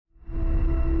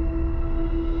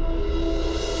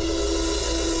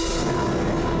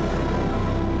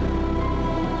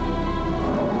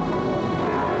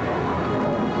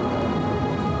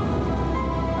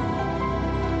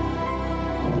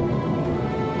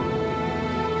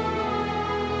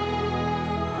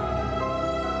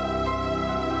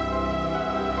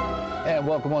And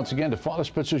welcome once again to Father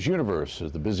Spitzer's Universe,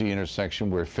 the busy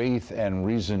intersection where faith and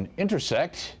reason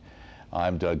intersect.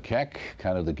 I'm Doug Keck,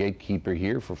 kind of the gatekeeper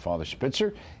here for Father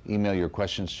Spitzer. Email your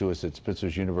questions to us at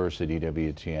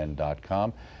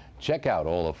spitzer'suniverse@ewtn.com. Check out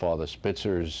all of Father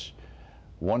Spitzer's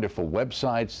wonderful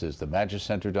websites. There's the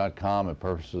magicenter.com and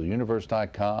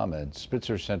purposefuluniverse.com and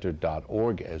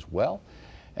spitzercenter.org as well.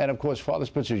 And of course, Father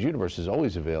Spitzer's Universe is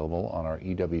always available on our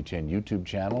EWTN YouTube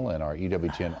channel and our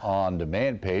EWTN On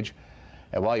Demand page.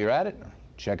 And while you're at it,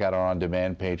 check out our On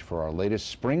Demand page for our latest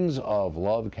Springs of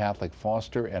Love Catholic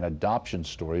foster and adoption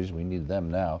stories. We need them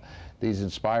now. These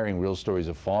inspiring real stories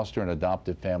of foster and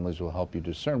adoptive families will help you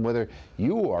discern whether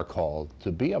you are called to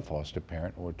be a foster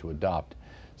parent or to adopt.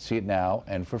 See it now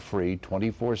and for free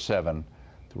 24/7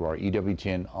 through our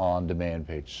EWTN On Demand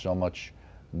page. So much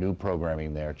new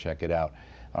programming there. Check it out.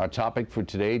 Our topic for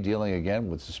today, dealing again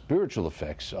with the spiritual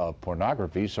effects of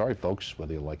pornography. Sorry, folks,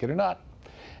 whether you like it or not.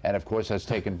 And of course, that's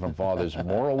taken from Father's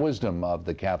Moral Wisdom of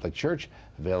the Catholic Church,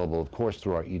 available, of course,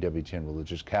 through our EWTN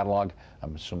Religious Catalog.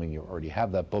 I'm assuming you already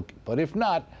have that book, but if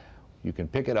not, you can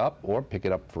pick it up or pick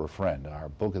it up for a friend. Our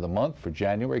book of the month for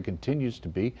January continues to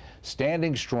be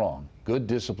Standing Strong, Good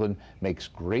Discipline Makes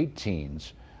Great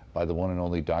Teens by the one and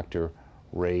only Dr.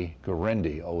 Ray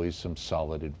Guarendi. Always some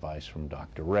solid advice from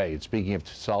Dr. Ray. And speaking of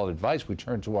solid advice, we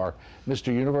turn to our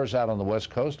Mr. Universe out on the West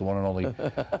Coast, the one and only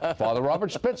Father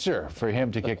Robert Spitzer, for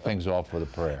him to kick things off with a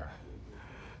prayer.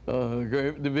 Oh,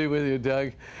 great to be with you,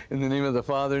 Doug. In the name of the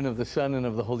Father, and of the Son, and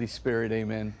of the Holy Spirit,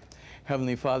 amen.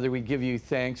 Heavenly Father, we give you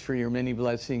thanks for your many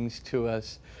blessings to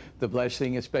us, the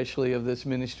blessing especially of this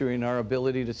ministry and our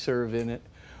ability to serve in it.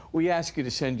 We ask you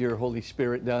to send your Holy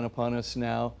Spirit down upon us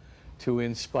now to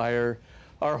inspire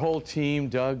our whole team,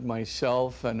 Doug,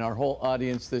 myself, and our whole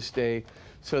audience this day,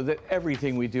 so that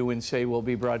everything we do and say will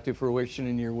be brought to fruition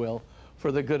in your will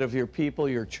for the good of your people,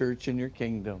 your church, and your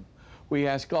kingdom. We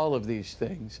ask all of these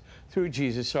things through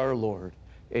Jesus our Lord.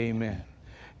 Amen.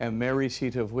 And Mary,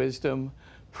 seat of wisdom,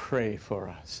 pray for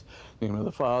us. In the name of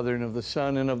the Father, and of the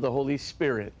Son, and of the Holy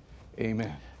Spirit.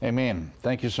 Amen. Amen.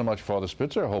 Thank you so much, Father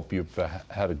Spitzer. I hope you've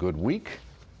had a good week.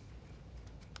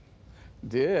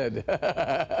 Did.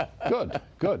 Good,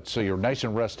 good. So you're nice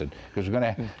and rested, because we're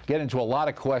going to get into a lot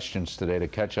of questions today to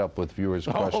catch up with viewers'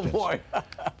 questions. Oh, boy.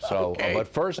 So, okay. But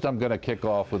first I'm going to kick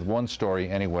off with one story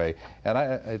anyway, and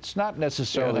it's not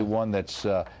necessarily one that's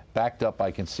backed up,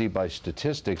 I can see, by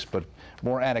statistics, but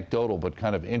more anecdotal, but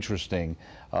kind of interesting.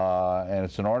 And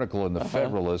it's an article in the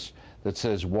Federalist that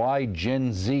says why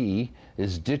Gen Z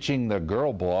is ditching the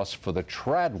girl boss for the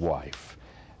trad wife.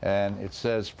 And it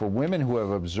says, for women who have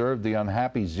observed the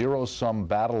unhappy zero-sum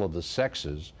battle of the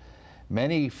sexes,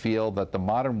 many feel that the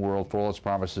modern world, for all its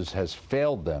promises, has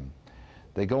failed them.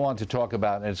 They go on to talk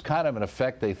about, and it's kind of an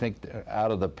effect, they think,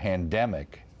 out of the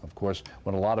pandemic. Of course,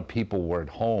 when a lot of people were at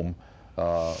home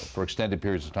for extended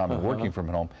periods of time and working from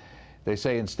home, they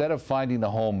say instead of finding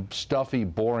the home stuffy,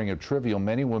 boring, or trivial,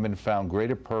 many women found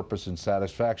greater purpose and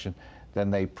satisfaction than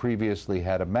they previously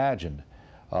had imagined.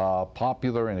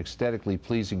 Popular and aesthetically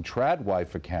pleasing trad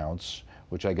wife accounts,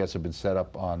 which I guess have been set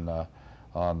up on the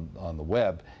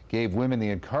web, gave women the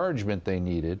encouragement they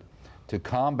needed to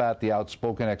combat the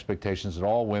outspoken expectations that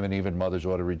all women, even mothers,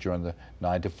 ought to rejoin the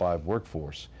 9-to-5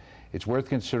 workforce. It's worth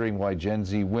considering why Gen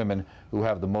Z women, who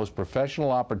have the most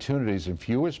professional opportunities and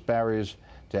fewest barriers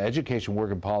to education,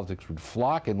 work, and politics, would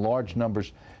flock in large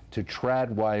numbers to trad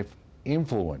wife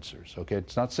influencers. Okay,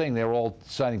 it's not saying they're all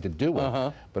deciding to do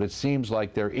it, but it seems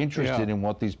like they're interested in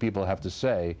what these people have to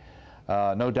say.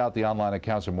 No doubt the online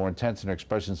accounts are more intense in their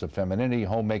expressions of femininity,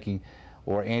 homemaking,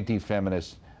 or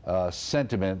anti-feminist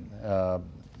sentiment.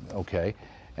 Okay,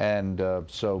 and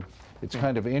so it's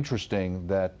kind of interesting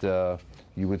that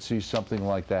you would see something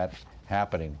like that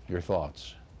happening. Your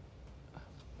thoughts?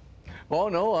 Oh,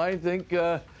 no, I think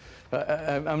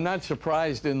I'm not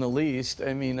surprised in the least.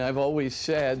 I mean, I've always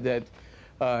said that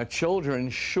children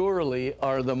surely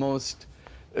are the most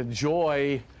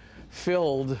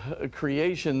joy-filled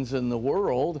creations in the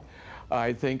world.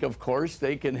 I think, of course,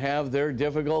 they can have their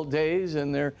difficult days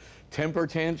and their temper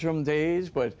tantrum days,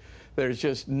 but there's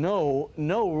just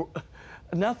nothing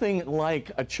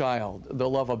like a child. The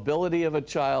lovability of a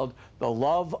child, the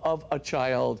love of a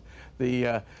child,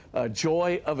 the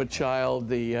joy of a child,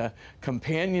 the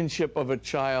companionship of a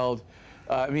child.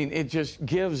 I mean, it just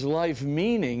gives life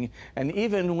meaning. And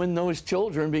even when those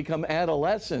children become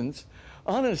adolescents,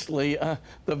 honestly,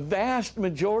 the vast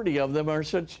majority of them are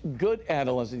such good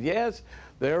adolescents. Yes,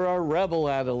 there are rebel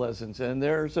adolescents, and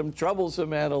there are some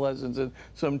troublesome adolescents, and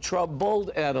some troubled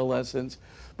adolescents.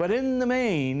 But in the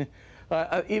main,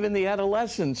 Even the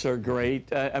adolescents are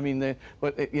great. I mean, the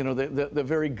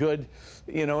very good,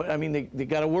 I mean, they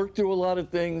got to work through a lot of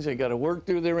things. They got to work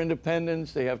through their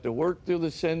independence. They have to work through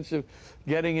the sense of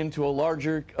getting into a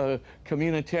larger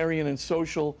communitarian and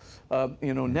social,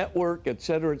 network, et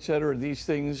cetera, et cetera. These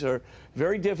things are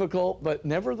very difficult, but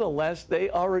nevertheless, they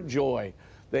are a joy.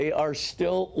 They are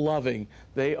still loving.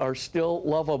 They are still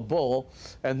lovable.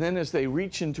 And then as they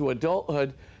reach into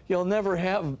adulthood, you'll never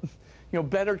have,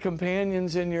 better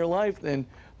companions in your life than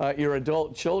your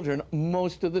adult children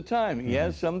most of the time. Mm-hmm.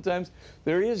 Yes, sometimes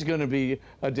there is going to be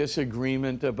a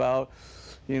disagreement about,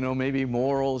 maybe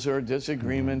morals or a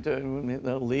disagreement,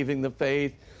 leaving the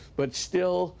faith, but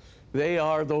still they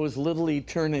are those little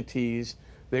eternities.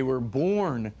 They were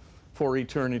born for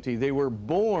eternity. They were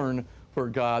born for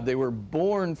God. They were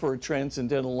born for a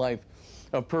transcendental life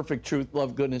of perfect truth,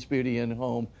 love, goodness, beauty, and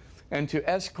home. And to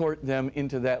escort them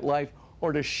into that life,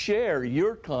 or to share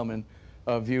your common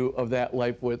view of that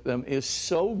life with them, is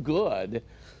so good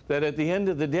that at the end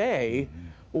of the day,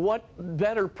 what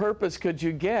better purpose could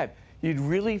you get? You'd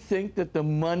really think that the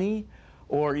money,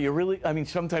 or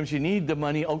sometimes you need the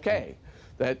money, okay,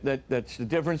 that's a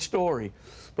different story.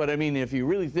 But I mean, if you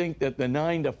really think that the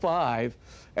 9 to 5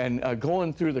 and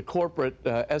going through the corporate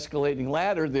escalating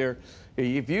ladder there,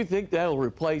 if you think that'll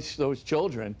replace those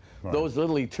children, right, those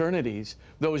little eternities,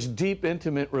 those deep,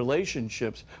 intimate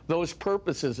relationships, those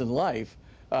purposes in life,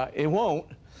 it won't.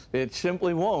 It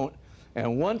simply won't.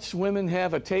 And once women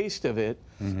have a taste of it,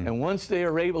 and once they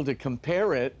are able to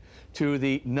compare it to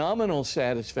the nominal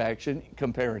satisfaction,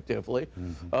 comparatively,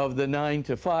 of the 9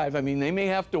 to 5, I mean, they may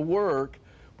have to work,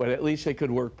 but at least they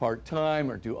could work part-time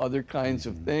or do other kinds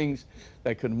of things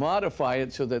that could modify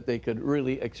it so that they could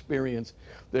really experience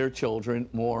their children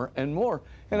more and more.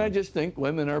 And I just think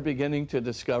women are beginning to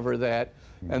discover that,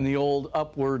 and the old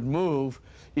upward move,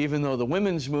 even though the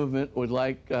women's movement would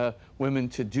like women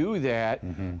to do that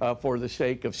for the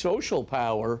sake of social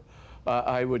power,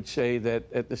 I would say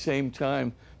that at the same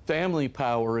time, family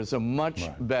power is a much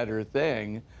better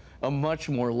thing, a much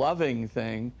more loving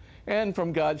thing, and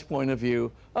from God's point of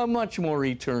view, a much more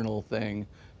eternal thing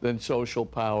than social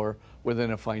power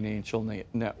within a financial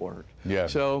network. Yeah.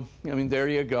 So, I mean, there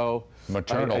you go.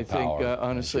 Maternal power. I think,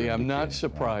 honestly, I'm not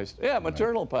surprised. Yeah,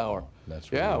 maternal power.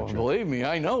 That's really yeah, well, believe me,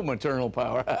 I know maternal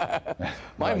power.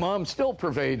 My mom still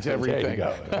pervades everything. There you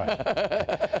go. Right.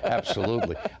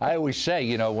 Absolutely. I always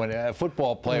say, when a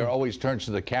football player always turns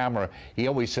to the camera, he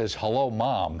always says, "Hello,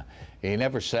 Mom." He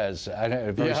never says, I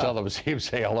very seldom see him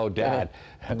say, "Hello, Dad."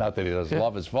 Not that he doesn't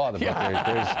love his father,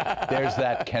 but there's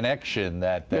that connection,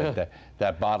 that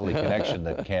bodily connection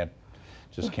that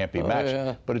just can't be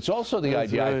matched. But it's also the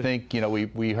idea, I think,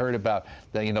 we heard about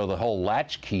the whole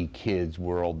latchkey kids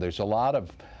world. There's a lot of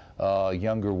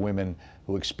younger women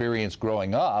who experienced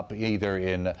growing up either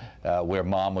in where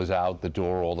mom was out the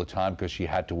door all the time because she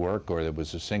had to work, or there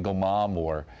was a single mom,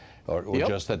 or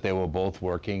just that they were both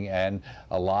working, and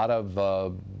a lot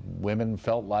of women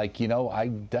felt like,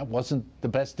 that wasn't the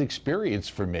best experience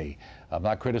for me. I'm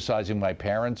not criticizing my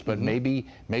parents, but maybe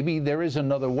there is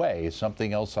another way,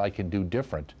 something else I can do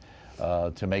different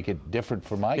to make it different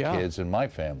for my kids and my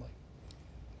family.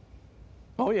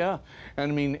 Oh, yeah.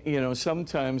 And I mean,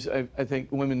 sometimes I think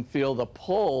women feel the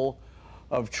pull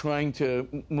of trying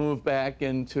to move back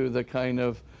into the kind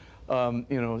of,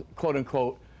 quote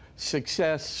unquote,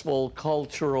 successful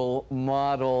cultural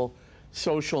model,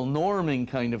 social norming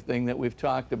kind of thing that we've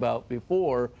talked about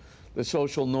before. The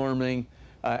social norming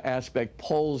aspect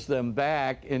pulls them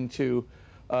back into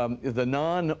the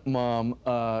non-mom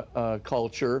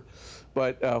culture,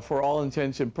 but for all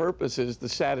intents and purposes, the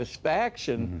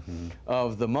satisfaction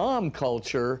of the mom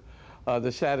culture,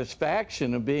 the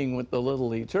satisfaction of being with the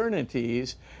little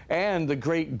eternities, and the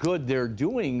great good they're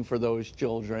doing for those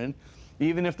children,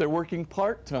 even if they're working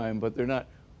part-time, but they're not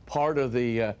part of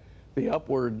the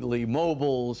upwardly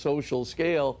mobile social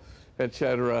scale, et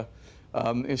cetera,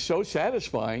 is so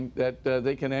satisfying that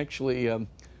they can actually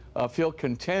feel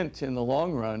content in the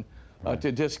long run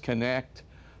to disconnect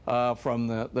from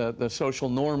the social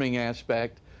norming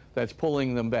aspect that's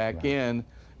pulling them back in.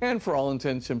 And for all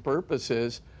intents and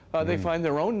purposes, they find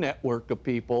their own network of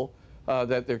people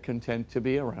that they're content to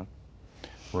be around.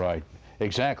 Right.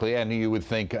 Exactly, and you would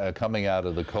think coming out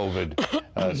of the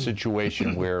COVID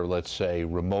situation where, let's say,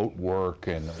 remote work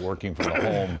and working from the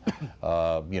home,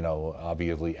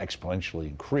 obviously exponentially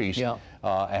increased,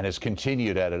 and has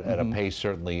continued at a pace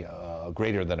certainly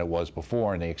greater than it was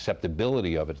before, and the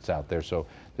acceptability of it's out there. So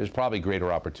there's probably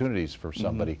greater opportunities for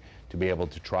somebody to be able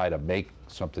to try to make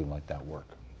something like that work.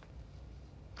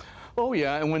 Oh,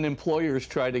 yeah, and when employers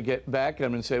try to get back at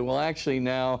them and say, well, actually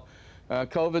now,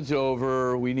 COVID's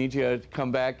over. We need you to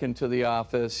come back into the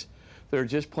office. There are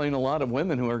just plain a lot of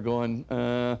women who are going,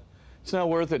 it's not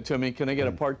worth it to me. Can I get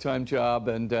a part-time job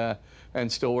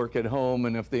and still work at home?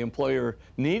 And if the employer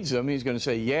needs them, he's going to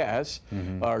say yes,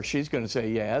 or she's going to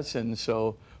say yes. And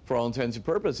so, for all intents and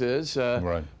purposes,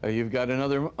 you've got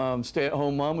another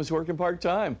stay-at-home mom who's working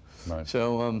part-time. Right.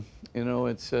 So, you know,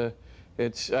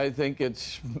 I think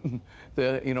it's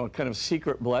the, you know, kind of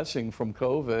secret blessing from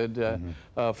COVID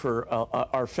for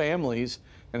our families,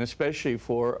 and especially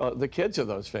for the kids of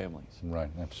those families. Right,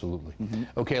 absolutely.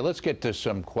 Okay, let's get to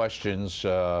some questions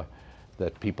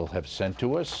that people have sent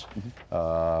to us.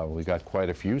 We got quite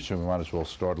a few, so we might as well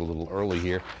start a little early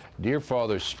here. Dear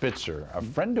Father Spitzer, a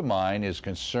friend of mine is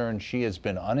concerned she has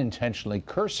been unintentionally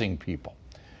cursing people.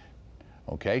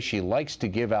 Okay, she likes to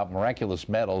give out miraculous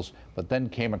medals, but then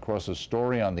came across a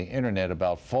story on the internet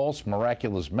about false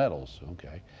miraculous medals.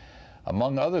 Okay.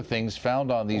 Among other things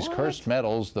found on these cursed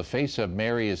medals, the face of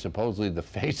Mary is supposedly the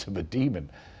face of a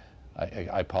demon.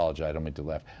 I apologize, I don't mean to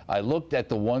laugh. I looked at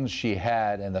the ones she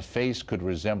had, and the face could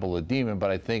resemble a demon,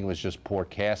 but I think it was just poor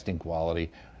casting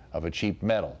quality of a cheap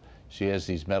medal. She has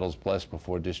these medals blessed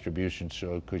before distribution,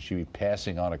 so could she be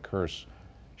passing on a curse?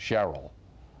 Cheryl.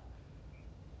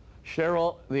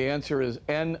 Cheryl, the answer is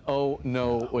N-O,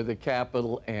 no, with a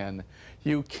capital N.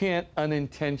 You can't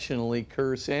unintentionally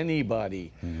curse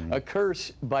anybody. A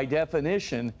curse, by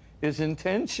definition, is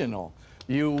intentional.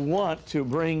 You want to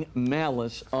bring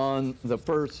malice on the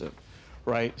person,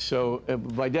 right? So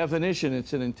by definition,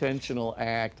 it's an intentional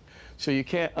act. So you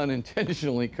can't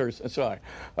unintentionally curse. Sorry,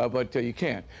 but you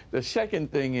can't. The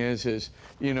second thing is,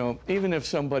 you know, even if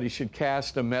somebody should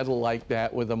cast a medal like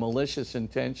that with a malicious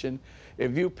intention,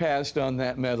 if you passed on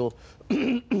that medal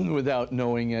without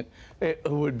knowing it, it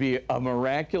would be a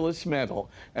miraculous medal.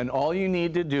 And all you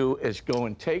need to do is go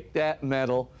and take that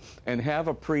medal and have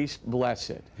a priest bless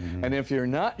it. And if you're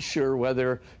not sure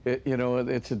whether you know,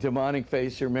 it's a demonic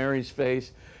face or Mary's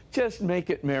face, just make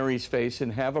it Mary's face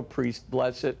and have a priest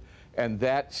bless it, and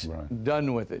that's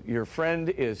done with it. Your friend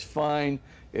is fine.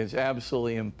 It's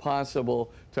absolutely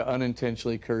impossible to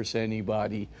unintentionally curse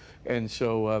anybody. And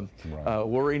so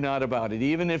worry not about it.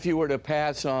 Even if you were to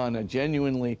pass on a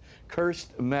genuinely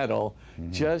cursed medal,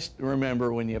 just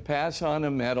remember, when you pass on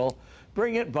a medal,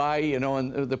 bring it by, you know,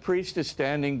 and the priest is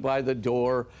standing by the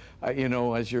door, you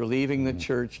know, as you're leaving the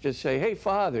church. Just say, hey,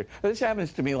 Father, this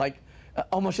happens to me like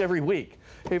almost every week.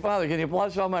 Hey, Father, can you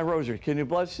bless all my rosary? Can you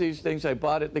bless these things I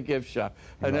bought at the gift shop?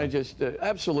 And I just,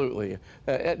 absolutely.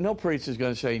 No priest is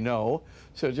going to say no.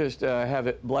 So just have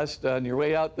it blessed on your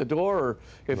way out the door. Or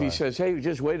if he says, hey,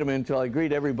 just wait a minute until I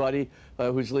greet everybody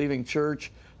who's leaving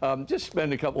church, just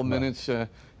spend a couple minutes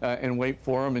and wait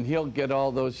for him, and he'll get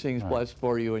all those things blessed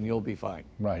for you, and you'll be fine.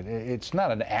 Right. It's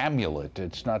not an amulet.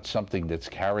 It's not something that's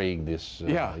carrying this,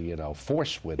 you know,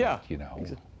 force with it, you know.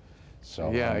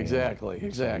 So, yeah, I mean,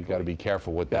 exactly. So you got to be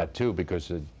careful with that too,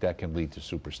 because that can lead to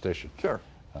superstition. Sure.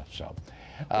 Well,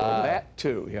 that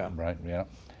too, Right, yeah.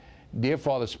 Dear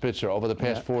Father Spitzer, over the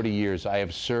past 40 years, I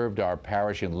have served our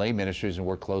parish in lay ministries and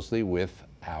worked closely with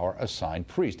our assigned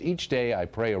priest. Each day I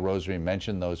pray a rosary and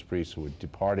mention those priests who have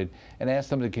departed and ask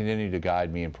them to continue to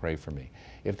guide me and pray for me.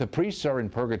 If the priests are in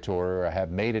purgatory or have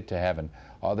made it to heaven,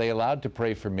 are they allowed to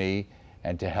pray for me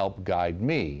and to help guide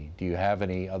me? Do you have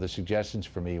any other suggestions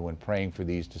for me when praying for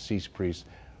these deceased priests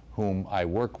whom I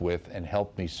work with and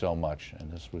help me so much?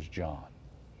 And this was John.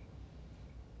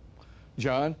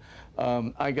 John,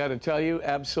 I got to tell you,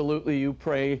 absolutely, you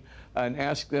pray and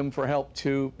ask them for help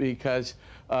too, because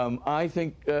I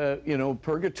think, you know,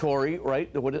 purgatory, right?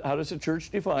 How does the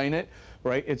church define it?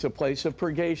 Right? It's a place of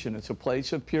purgation. It's a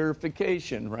place of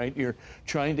purification, right? You're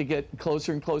trying to get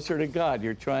closer and closer to God.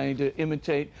 You're trying to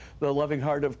imitate the loving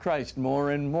heart of Christ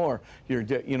more and more. You're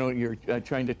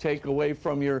trying to take away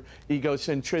from your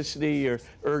egocentricity, your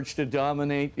urge to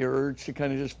dominate, your urge to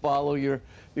kind of just follow your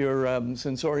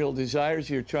sensorial desires.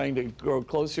 You're trying to grow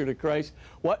closer to Christ.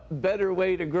 What better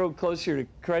way to grow closer to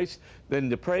Christ than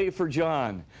to pray for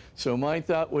John? So my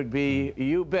thought would be,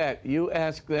 you bet, you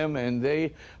ask them, and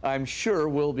they, I'm sure,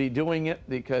 will be doing it,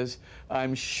 because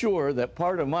I'm sure that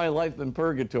part of my life in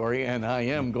purgatory, and I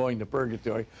am going to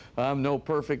purgatory, I'm no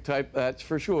perfect type, that's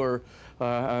for sure.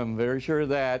 I'm very sure of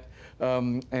that.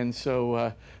 And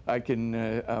so I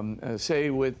can say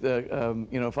with,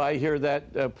 you know, if I hear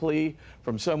that plea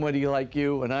from somebody like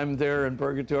you and I'm there in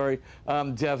purgatory,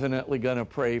 I'm definitely going to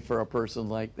pray for a person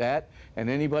like that and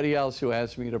anybody else who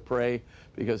asks me to pray,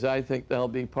 because I think they'll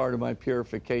be part of my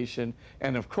purification.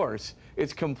 And of course,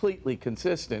 it's completely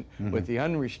consistent with the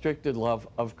unrestricted love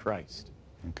of Christ.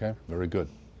 Okay, very good.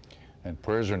 And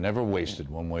prayers are never wasted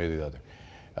one way or the other.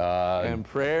 And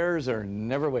prayers are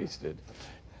never wasted.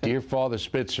 Dear Father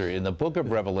Spitzer, in the book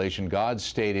of Revelation, God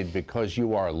stated, because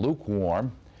you are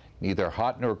lukewarm, neither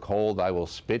hot nor cold, I will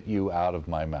spit you out of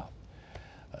my mouth.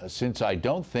 Since I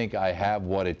don't think I have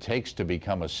what it takes to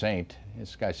become a saint,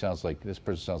 this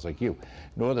person sounds like you,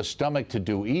 nor the stomach to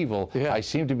do evil, Yeah. I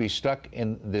seem to be stuck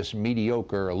in this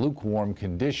mediocre, lukewarm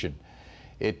condition.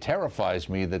 It terrifies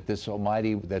me that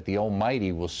the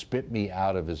Almighty will spit me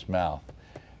out of his mouth.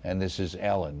 And this is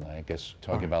Ellen, I guess,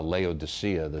 talking about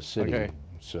Laodicea, the city. Okay.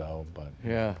 So, but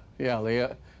Yeah,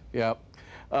 Leah, yeah.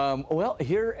 Well,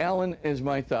 here, Alan, is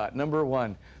my thought. Number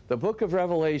one, the book of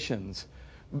Revelations,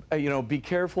 be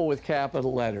careful with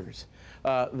capital letters.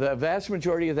 The vast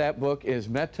majority of that book is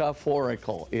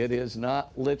metaphorical. It is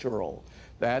not literal.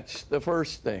 That's the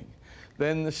first thing.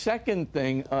 Then the second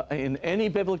thing, in any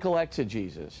biblical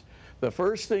exegesis, the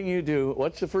first thing you do,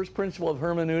 what's the first principle of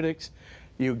hermeneutics?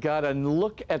 You got to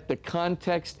look at the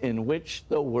context in which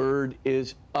the word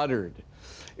is uttered.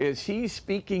 Is he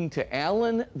speaking to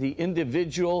Alan, the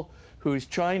individual who's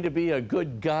trying to be a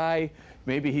good guy?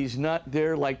 Maybe he's not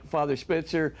there like Father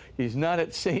Spitzer. He's not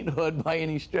at sainthood by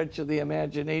any stretch of the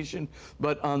imagination.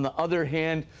 But on the other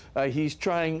hand, he's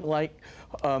trying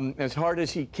as hard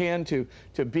as he can to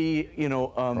be,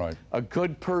 Right. a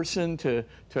good person, to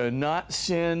not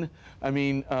sin. I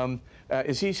mean,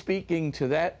 is he speaking to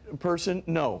that person?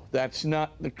 No, that's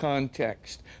not the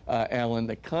context, Alan.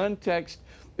 The context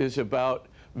is about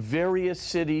various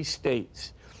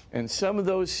city-states. And some of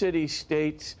those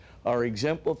city-states are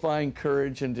exemplifying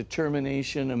courage and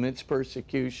determination amidst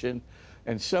persecution,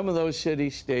 and some of those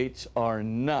city-states are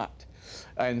not.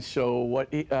 And so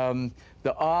what the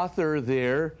author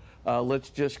there, let's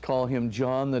just call him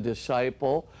John the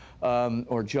disciple,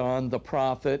 or John the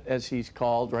prophet, as he's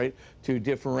called, right, to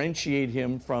differentiate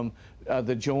him from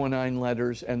the Johannine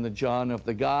letters and the John of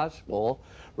the Gospel,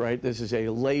 right? This is a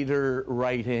later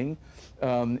writing,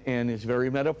 and is very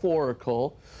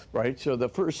metaphorical, right? So the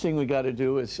first thing we got to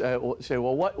do is say,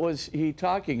 well, what was he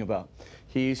talking about?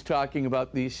 He's talking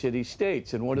about these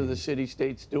city-states. And what are the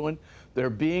city-states doing? They're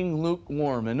being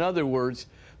lukewarm. In other words,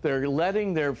 they're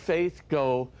letting their faith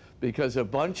go because a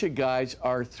bunch of guys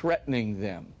are threatening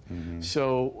them. Mm-hmm.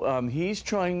 So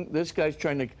this guy's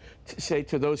trying to say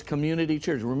to those community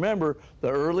churches, remember, the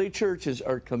early churches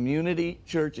are community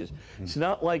churches. Mm-hmm. It's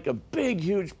not like a big,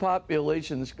 huge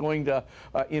population that's going to,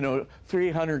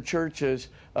 300 churches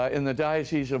in the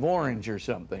Diocese of Orange or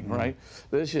something, mm-hmm. right?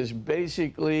 This is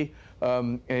basically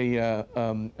a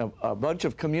bunch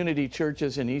of community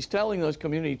churches, and he's telling those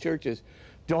community churches,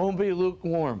 don't be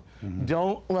lukewarm. Mm-hmm.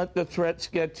 Don't let the threats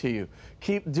get to you.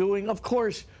 Keep doing, of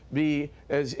course, be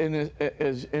as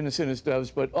innocent as doves,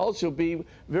 but also be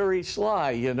very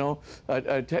sly,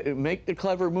 make the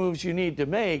clever moves you need to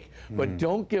make, but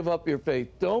don't give up your faith.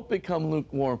 Don't become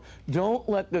lukewarm. Don't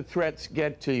let the threats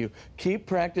get to you. Keep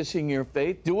practicing your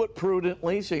faith. Do it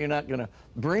prudently so you're not going to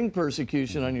bring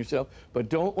persecution on yourself, but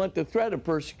don't let the threat of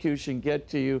persecution get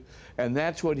to you. And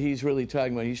that's what he's really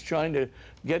talking about. He's trying to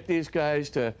get these guys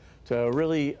to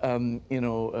really,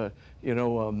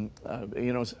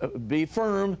 be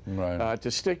firm, right.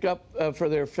 To stick up for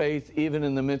their faith, even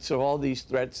in the midst of all these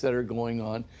threats that are going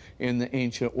on in the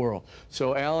ancient world.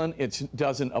 So, Alan, it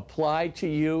doesn't apply to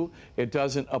you. It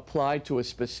doesn't apply to a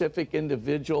specific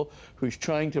individual who's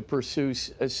trying to pursue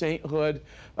a sainthood.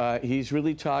 He's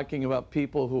really talking about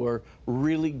people who are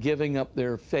really giving up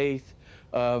their faith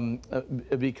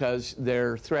because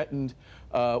they're threatened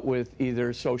with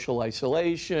either social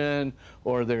isolation,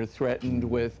 or they're threatened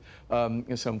with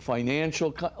some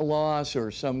financial loss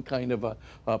or some kind of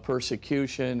a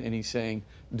persecution, and he's saying,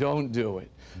 don't do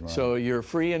it. Right. So you're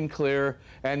free and clear.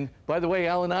 And by the way,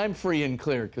 Alan, I'm free and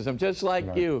clear because I'm just like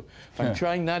right. you. I'm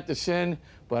trying not to sin,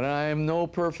 but I am no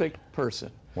perfect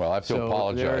person. Well, I have to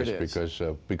apologize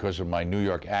because of my New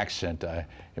York accent. It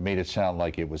made it sound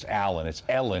like it was Alan. It's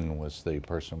Ellen was the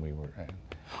person we were.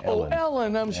 Ellen. Oh,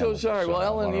 Ellen! I'm so sorry. Well,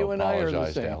 Ellen, you and I are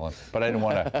the same. Ellen. But I didn't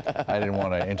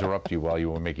want to interrupt you while you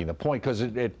were making the point because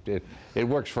it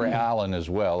works for Alan as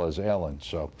well as Ellen.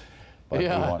 So, but we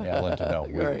want Ellen to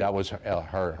know that was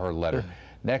her letter.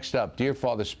 Next up, dear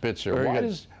Father Spitzer,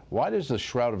 why does the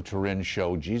Shroud of Turin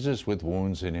show Jesus with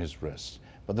wounds in his wrists,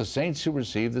 but the saints who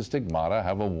receive the stigmata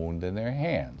have a wound in their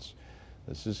hands?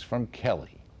 This is from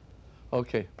Kelly.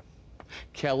 Okay,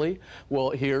 Kelly.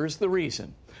 Well, here's the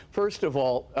reason. First of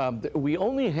all, we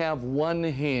only have one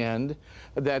hand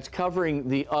that's covering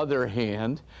the other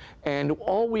hand, and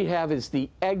all we have is the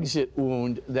exit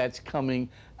wound that's coming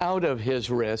out of his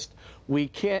wrist. We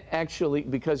can't actually,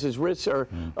 because his wrists are,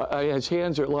 his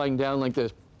hands are lying down like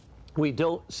this. we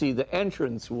don't see the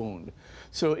entrance wound.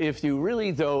 So if you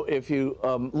really, though, if you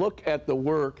look at the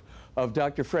work of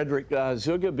Dr. Frederick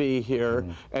Zugabe here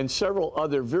and several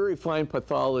other very fine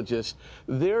pathologists,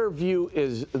 their view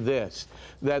is this,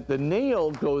 that the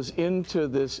nail goes into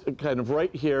this kind of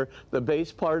right here, the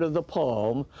base part of the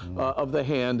palm of the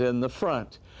hand in the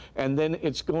front. And then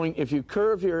it's going, if you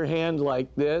curve your hand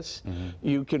like this,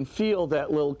 you can feel that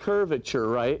little curvature,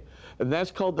 right? And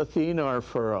that's called the thenar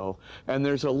furrow. And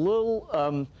there's a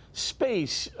little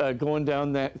space going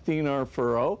down that thenar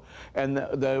furrow. And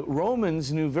the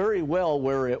Romans knew very well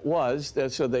where it was.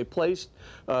 So they placed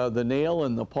the nail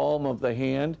in the palm of the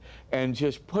hand and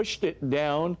just pushed it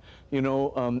down, you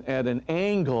know, at an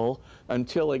angle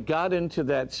until it got into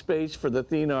that space for the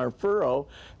thenar furrow.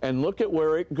 And look at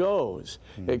where it goes.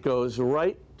 It goes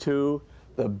right to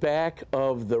the back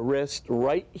of the wrist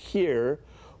right here,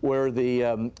 where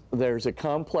there's a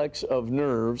complex of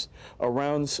nerves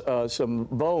around some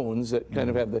bones that kind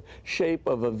of have the shape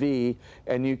of a V,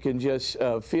 and you can just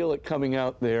feel it coming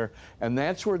out there, and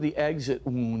that's where the exit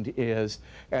wound is,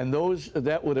 and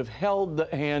that would have held the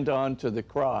hand onto the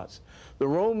cross. The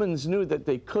Romans knew that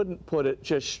they couldn't put it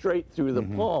just straight through the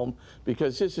palm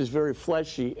because this is very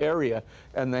fleshy area,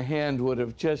 and the hand would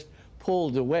have just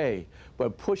pulled away.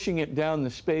 But pushing it down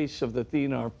the space of the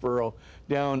thenar furrow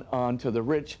down onto the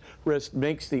wrist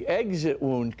makes the exit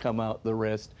wound come out the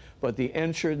wrist, but the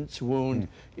entrance wound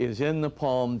is in the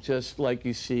palm, just like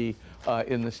you see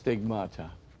in the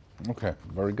stigmata. Okay,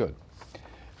 very good.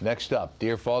 Next up,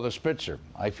 Dear Father Spitzer,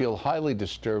 I feel highly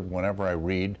disturbed whenever I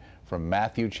read from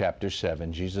Matthew chapter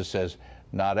 7. Jesus says,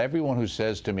 not everyone who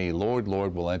says to me, Lord,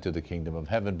 Lord, will enter the kingdom of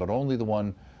heaven, but only the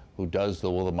one who does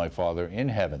the will of my Father in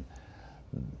heaven.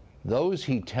 Those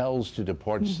he tells to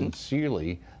depart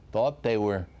sincerely thought they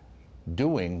were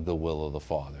doing the will of the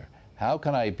Father. How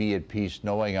can I be at peace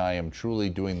knowing I am truly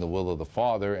doing the will of the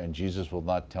Father and Jesus will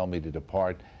not tell me to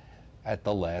depart at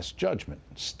the last judgment?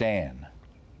 Stan.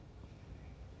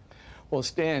 Well,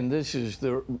 Stan, this is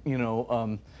the,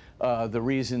 the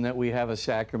reason that we have a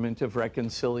sacrament of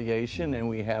reconciliation and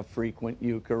we have frequent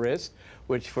Eucharist,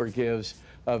 which forgives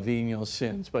venial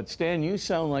sins. But Stan, you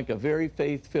sound like a very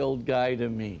faith-filled guy to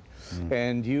me.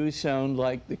 And you sound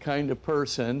like the kind of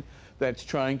person that's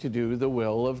trying to do the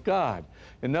will of God.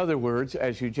 In other words,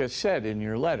 as you just said in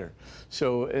your letter.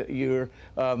 So you're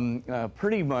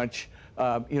pretty much,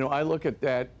 I look at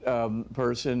that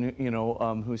person,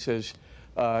 who says,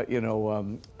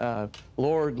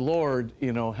 Lord, Lord,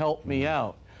 help me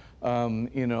out,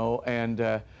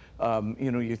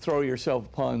 you throw yourself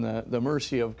upon the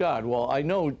mercy of God. Well, I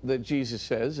know that Jesus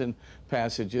says in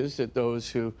passages that those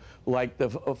who, like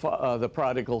the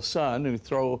prodigal son, who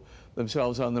throw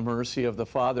themselves on the mercy of the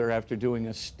Father after doing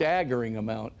a staggering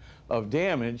amount of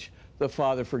damage, the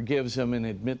Father forgives him and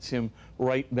admits him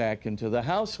right back into the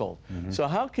household. So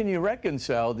how can you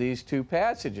reconcile these two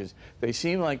passages? They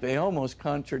seem like they almost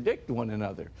contradict one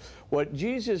another. What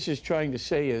Jesus is trying to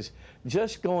say is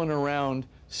just going around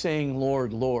saying,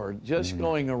 Lord, Lord, just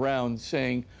going around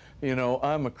saying,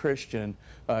 I'm a Christian,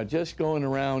 just going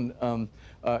around,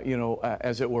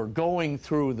 as it were, going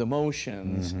through the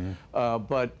motions,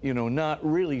 but, not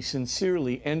really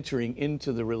sincerely entering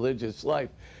into the religious life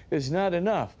is not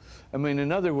enough. I mean,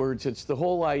 in other words, it's the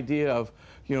whole idea of,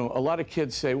 a lot of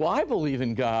kids say, well, I believe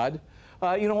in God,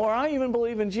 or I even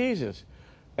believe in Jesus.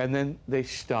 And then they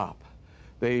stop.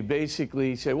 They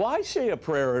basically say, well, I say a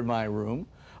prayer in my room.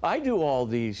 I do all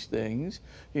these things,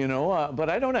 but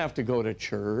I don't have to go to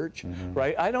church,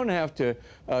 right? I don't have to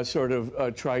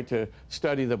try to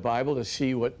study the Bible to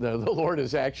see what the Lord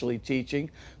is actually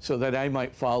teaching so that I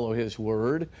might follow his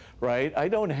word, right? I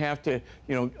don't have to,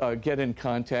 get in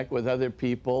contact with other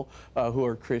people who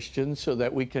are Christians so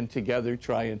that we can together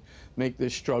try and make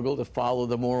this struggle to follow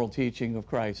the moral teaching of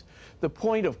Christ. The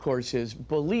point, of course, is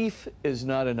belief is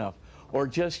not enough, or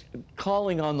just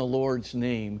calling on the Lord's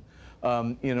name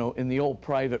in the old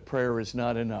private prayer is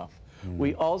not enough.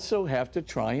 We also have to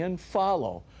try and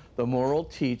follow the moral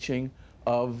teaching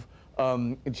of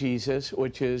Jesus,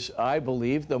 which is, I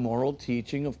believe, the moral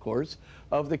teaching, of course,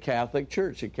 of the Catholic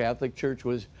Church. The Catholic Church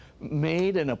was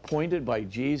made and appointed by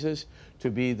Jesus to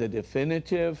be the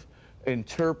definitive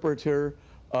interpreter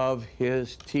of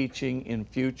his teaching in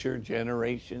future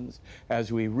generations,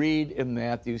 as we read in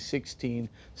Matthew 16,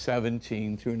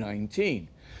 17 through 19.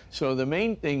 So the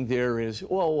main thing there is,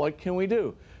 well, what can we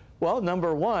do? Well,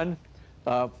 number one,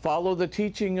 follow the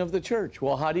teaching of the church.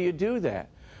 Well, how do you do that?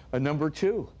 Number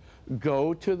two,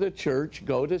 go to the church,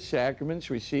 go to sacraments,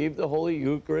 receive the Holy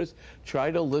Eucharist,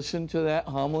 try to listen to that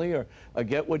homily or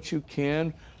get what you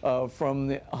can from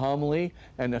the homily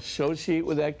and associate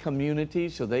with that community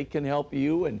so they can help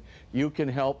you and you can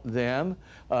help them.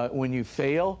 When you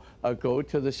fail, go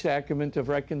to the sacrament of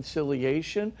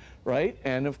reconciliation, right?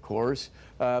 And of course,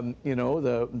 you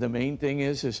know, the main thing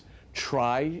is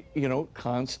try, you know,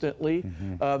 constantly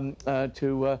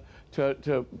to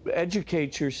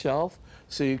educate yourself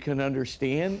so you can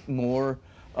understand more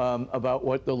about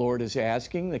what the Lord is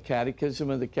asking. The Catechism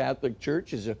of the Catholic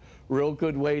Church is a real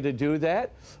good way to do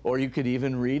that. Or you could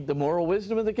even read the Moral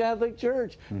Wisdom of the Catholic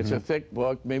Church. It's a thick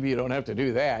book. Maybe you don't have to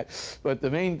do that. But the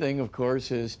main thing, of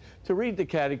course, is to read the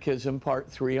Catechism, Part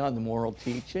 3 on the moral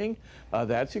teaching.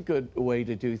 That's a good way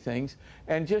to do things.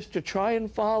 And just to try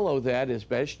and follow that as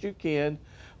best you can.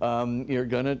 You're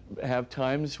going to have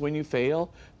times when you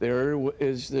fail. There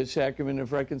is the sacrament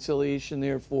of reconciliation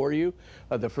there for you.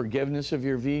 The forgiveness of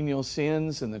your venial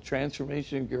sins and the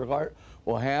transformation of your heart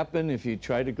will happen if you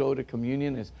try to go to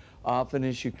communion as often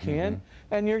as you can.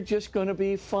 And you're just going to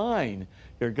be fine.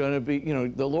 You're going to be, you know,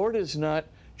 the Lord is not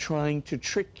trying to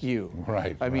trick you.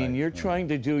 Right. I mean, you're trying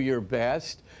to do your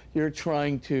best. You're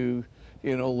trying to,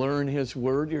 you know, learn His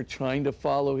Word. You're trying to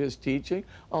follow His teaching,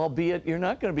 albeit you're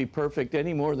not going to be perfect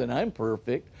any more than I'm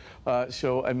perfect.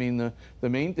 So, I mean, the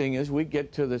main thing is we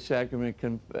get to the sacrament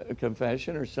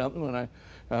confession or something when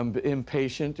I'm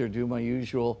impatient or do my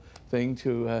usual thing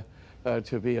to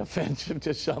be offensive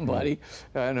to somebody,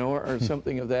 you know, or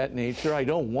something of that nature. I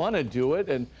don't want to do it,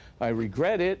 and I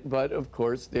regret it, but of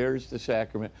course, there's the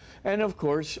sacrament. And of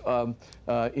course,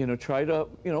 you know, try to,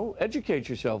 you know, educate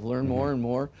yourself, learn more and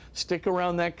more, stick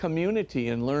around that community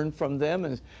and learn from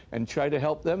them and try to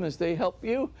help them as they help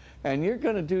you, and you're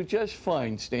going to do just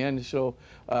fine, Stan. So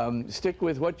stick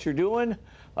with what you're doing.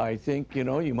 I think, you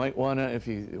know, you might want to, if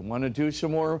you want to do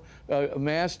some more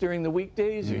Mass during the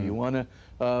weekdays, or you want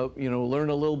to, you know, learn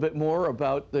a little bit more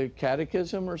about the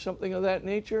Catechism or something of that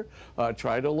nature,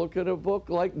 try to look at a book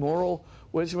like Moral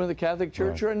Wisdom of the Catholic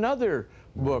Church or another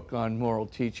book on moral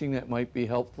teaching that might be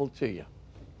helpful to you.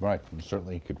 Right. And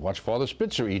certainly you could watch Father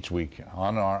Spitzer each week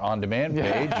on our on-demand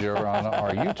page or on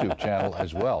our YouTube channel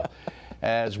as well.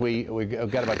 As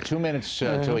we've got about 2 minutes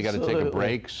until we got to take a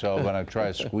break, so I'm going to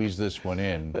try to squeeze this one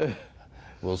in.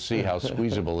 We'll see how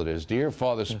squeezable it is. Dear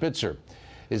Father Spitzer,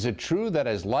 is it true that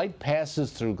as light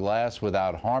passes through glass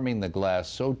without harming the glass,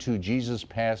 so too Jesus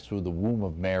passed through the womb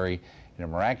of Mary in a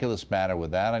miraculous manner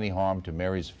without any harm to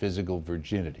Mary's physical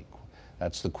virginity?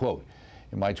 That's the quote.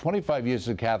 In my 25 years as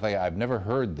a Catholic, I've never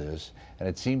heard this, and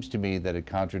it seems to me that it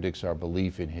contradicts our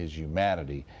belief in his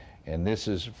humanity. And this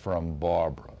is from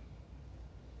Barbara.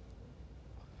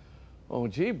 Oh,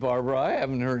 gee, Barbara, I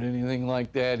haven't heard anything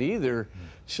like that either.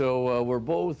 So we're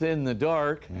both in the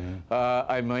dark.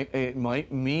 It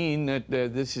might mean that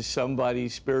this is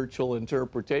somebody's spiritual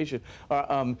interpretation.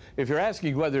 If you're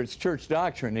asking whether it's church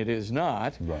doctrine, it is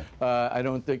not. Right. I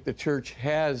don't think the church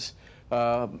has,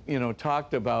 you know,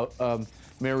 talked about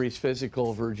Mary's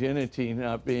physical virginity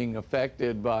not being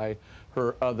affected by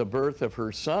her the birth of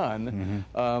her son,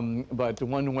 but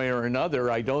one way or another,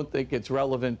 I don't think it's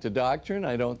relevant to doctrine.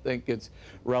 I don't think it's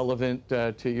relevant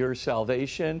to your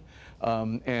salvation,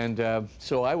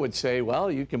 so I would say, well,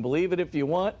 you can believe it if you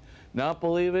want, not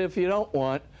believe it if you don't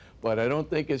want, but I don't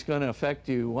think it's going to affect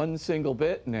you one single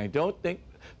bit, and I don't think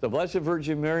the Blessed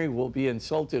Virgin Mary will be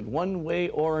insulted one way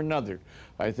or another.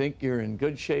 I think you're in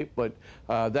good shape, but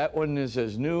that one is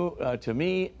as new to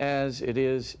me as it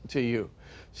is to you.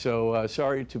 So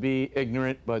sorry to be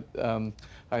ignorant, but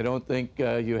I don't think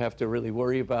you have to really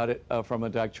worry about it from a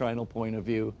doctrinal point of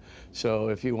view. So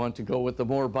if you want to go with the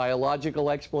more biological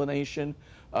explanation,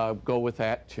 go with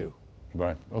that too.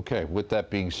 Right. Okay. With that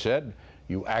being said,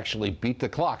 you actually beat the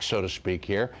clock, so to speak,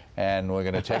 here, and we're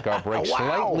going to take our break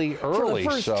slightly early.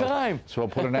 For the first time. So we'll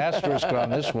put an asterisk on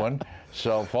this one.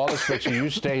 So, Father Spitzer, you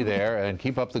stay there and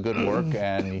keep up the good work,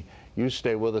 and you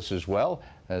stay with us as well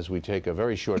as we take a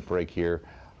very short break here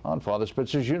on Father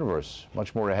Spitzer's Universe.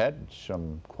 Much more ahead,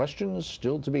 some questions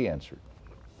still to be answered.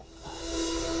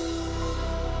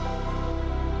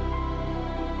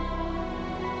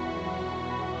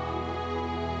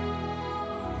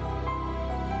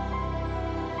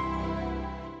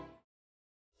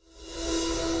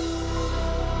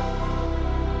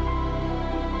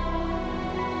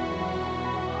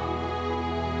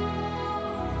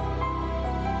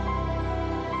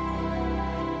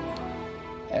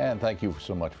 And thank you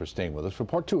so much for staying with us for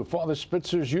part 2 of Father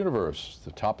Spitzer's Universe.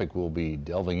 The topic we'll be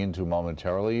delving into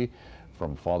momentarily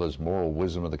from Father's Moral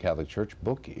Wisdom of the Catholic Church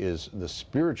book is the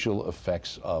spiritual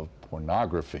effects of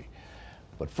pornography.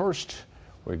 But first,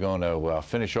 we're going to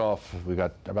finish off. We've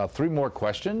got about 3 more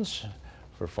questions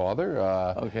for Father.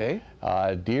 Okay.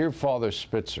 Dear Father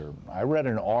Spitzer, I read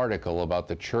an article about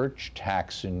the church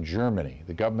tax in Germany.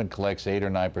 The government collects 8 or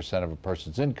 9% of a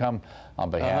person's income on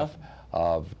behalf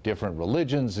of different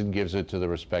religions and gives it to the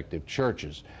respective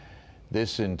churches.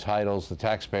 This entitles the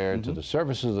taxpayer to the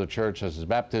services of the church, such as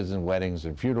baptisms, weddings,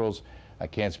 and funerals. I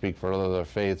can't speak for other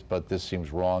faiths, but this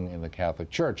seems wrong in the Catholic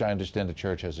Church. I understand the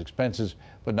church has expenses,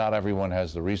 but not everyone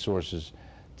has the resources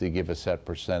to give a set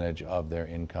percentage of their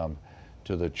income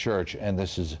to the church. And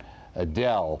this is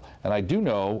Adele. And I do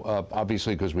know,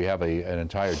 obviously, because we have an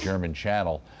entire German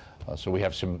channel, so we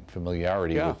have some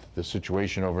familiarity with the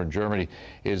situation over in Germany,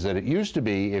 is that it used to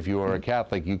be if you were a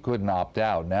Catholic, you couldn't opt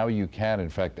out. Now you can, in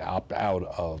fact, opt out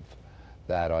of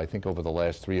that, I think, over the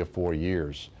last 3 or 4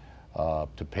 years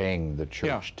to paying the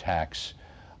church tax.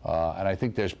 And I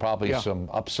think there's probably some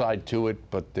upside to it,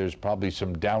 but there's probably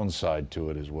some downside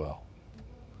to it as well.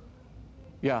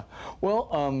 Yeah, well,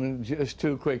 just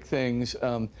 2 quick things.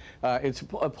 It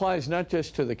applies not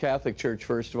just to the Catholic Church,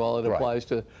 first of all, it applies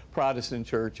to Protestant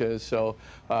churches. So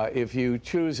if you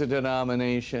choose a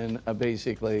denomination,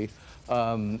 basically,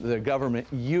 the government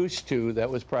used to, that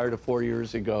was prior to 4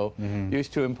 years ago,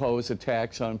 used to impose a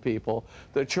tax on people.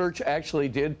 The church actually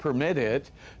did permit it,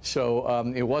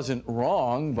 so it wasn't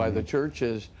wrong by the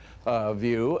church's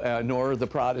view, nor the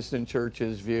Protestant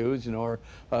church's views, nor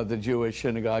the Jewish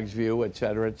synagogue's view, et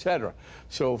cetera, et cetera.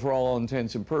 So for all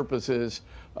intents and purposes,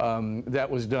 that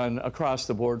was done across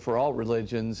the board for all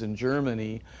religions in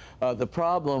Germany. The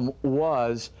problem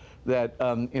was that,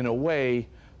 in a way,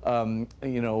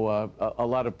 you know, a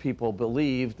lot of people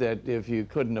believed that if you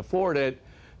couldn't afford it,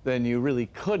 then you really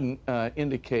couldn't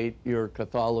indicate your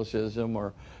Catholicism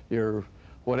or your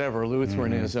whatever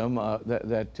Lutheranism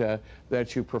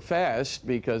that you professed,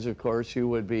 because of course you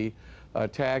would be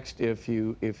taxed if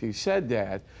you said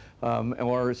that,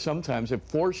 or sometimes it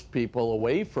forced people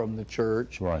away from the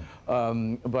church. Right.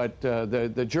 But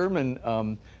the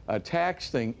German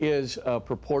tax thing is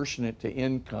proportionate to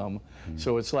income,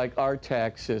 so it's like our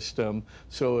tax system.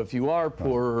 So if you are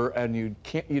poorer and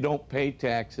you don't pay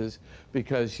taxes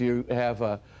because you have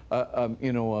a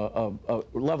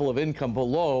level of income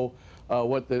below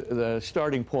what the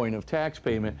starting point of tax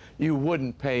payment, you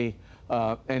wouldn't pay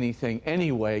anything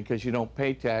anyway, because you don't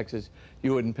pay taxes.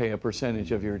 You wouldn't pay a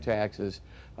percentage of your taxes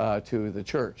to the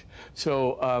church.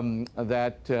 So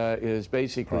that is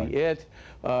basically it.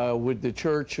 Would the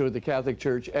church or the Catholic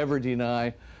Church ever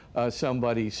deny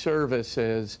somebody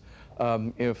services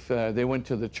if they went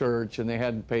to the church and they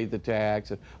hadn't paid the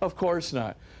tax? Of course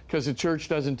not, because the church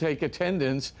doesn't take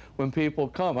attendance when people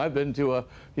come. I've been to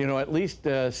at least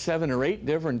 7 or 8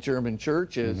 different German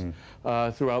churches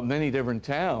throughout many different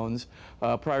towns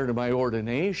prior to my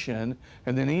ordination,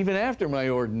 and then even after my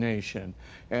ordination.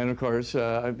 And of course,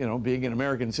 being an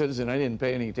American citizen, I didn't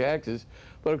pay any taxes.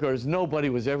 But of course, nobody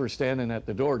was ever standing at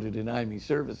the door to deny me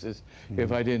services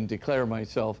if I didn't declare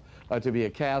myself to be a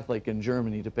Catholic in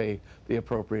Germany to pay the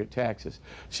appropriate taxes.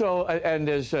 So, and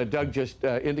as Doug just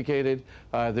indicated,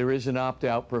 there is an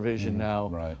opt-out provision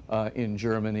now in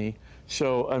Germany.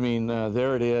 So, I mean,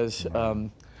 there it is.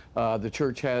 The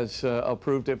church has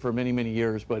approved it for many, many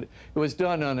years, but it was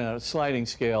done on a sliding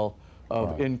scale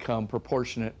of income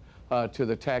proportionate to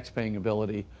the tax-paying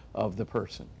ability of the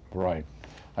person. Right.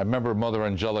 I remember Mother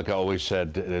Angelica always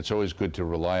said it's always good to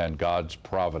rely on God's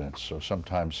providence. So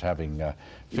sometimes having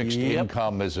fixed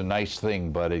income is a nice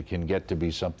thing, but it can get to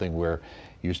be something where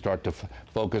you start to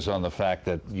focus on the fact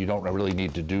that you don't really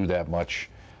need to do that much,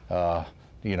 to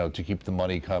keep the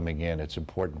money coming in. It's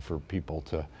important for people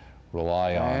to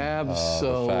rely on the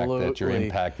fact that you're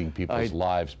impacting people's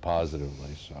lives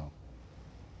positively. So,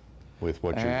 with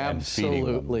what you're and feeding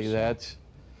them. Absolutely, that's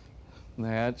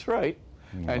right.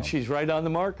 And she's right on the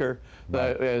marker.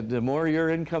 The more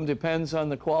your income depends on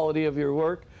the quality of your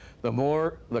work, the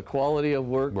more the quality of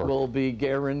work will be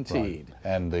guaranteed. Right.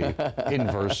 And the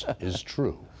inverse is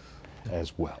true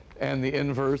as well. And the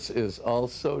inverse is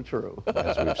also true.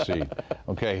 As we've seen.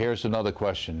 Okay, here's another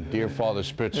question. Dear Father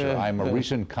Spitzer, I'm a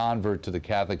recent convert to the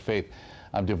Catholic faith.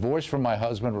 I'm divorced from my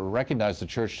husband, but recognize the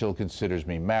church still considers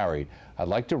me married. I'd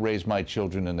like to raise my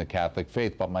children in the Catholic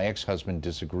faith, but my ex-husband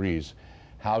disagrees.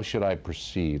 How should I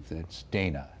proceed? It's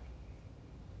Dana.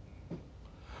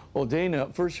 Well, Dana,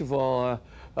 first of all,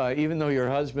 even though your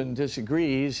husband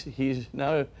disagrees, he's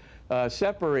now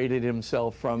separated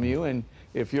himself from you, and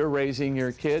if you're raising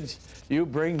your kids, you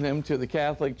bring them to the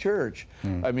Catholic Church.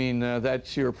 I mean,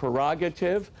 that's your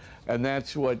prerogative, and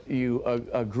that's what you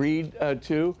agreed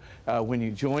to when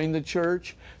you joined the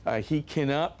church. He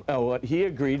cannot, what he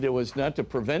agreed to was not to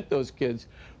prevent those kids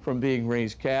from being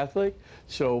raised Catholic.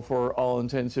 So for all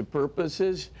intents and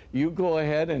purposes, you go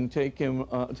ahead and take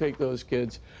take those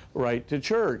kids right to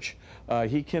church.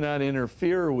 He cannot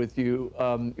interfere with you,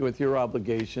 with your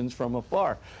obligations from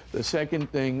afar. The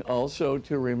second thing also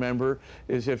to remember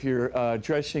is if you're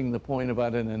addressing the point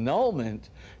about an annulment,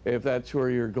 if that's where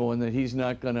you're going, that he's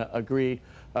not going to agree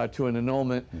to an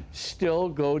annulment, still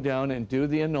go down and do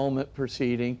the annulment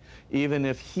proceeding, even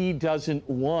if he doesn't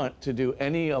want to do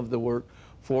any of the work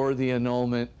for the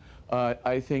annulment.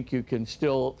 I think you can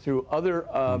still, through other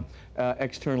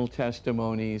external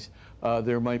testimonies,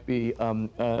 there might be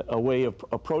a way of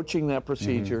approaching that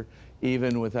procedure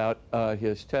even without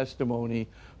his testimony.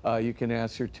 You can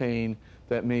ascertain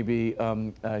that maybe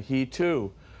he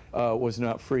too was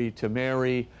not free to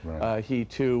marry. Right. He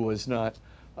too was not,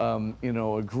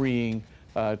 agreeing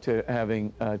to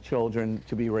having children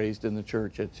to be raised in the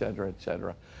church, et cetera, et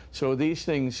cetera. So these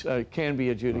things can be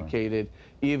adjudicated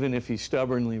even if he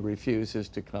stubbornly refuses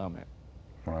to comment.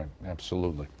 Right,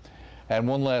 absolutely. And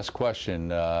one last question,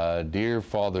 dear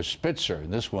Father Spitzer,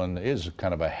 and this one is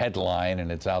kind of a headline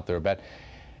and it's out there about,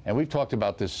 and we've talked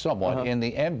about this somewhat. In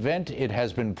the event it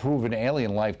has been proven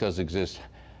alien life does exist,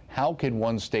 how can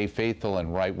one stay faithful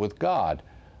and right with God?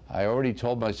 I already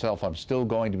told myself I'm still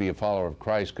going to be a follower of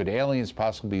Christ. Could aliens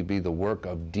possibly be the work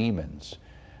of demons?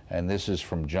 And this is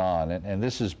from John. And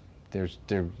this is,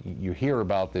 you hear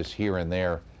about this here and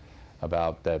there,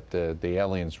 about that the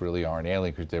aliens really aren't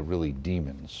alien because they're really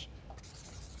demons.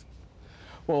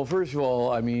 Well, first of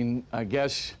all, I mean, I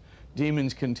guess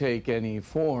demons can take any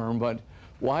form, but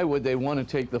why would they want to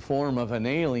take the form of an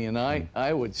alien?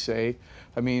 I would say,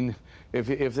 I mean,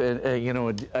 remember,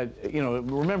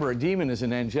 a demon is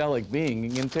an angelic being.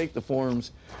 It can take the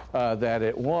forms that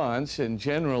it wants, and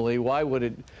generally, why would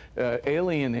it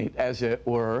alienate, as it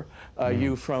were,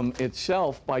 you from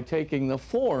itself by taking the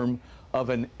form of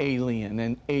an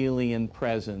alien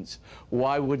presence?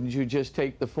 Why wouldn't you just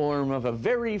take the form of a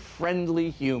very friendly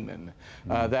human?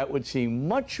 That would seem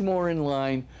much more in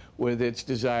line with its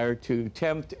desire to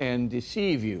tempt and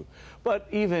deceive you. But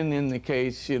even in the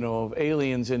case, of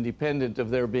aliens, independent of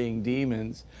their being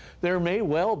demons, there may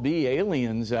well be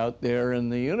aliens out there in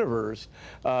the universe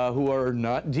who are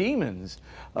not demons.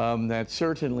 That's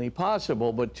certainly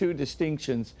possible, but two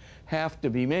distinctions have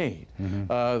to be made.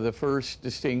 The first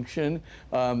distinction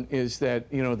is that,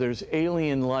 there's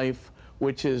alien life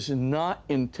which is not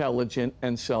intelligent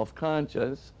and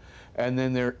self-conscious, and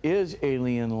then there is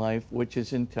alien life which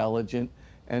is intelligent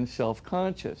and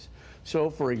self-conscious. So,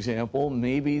 for example,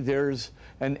 maybe there's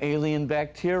an alien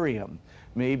bacterium,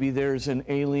 maybe there's an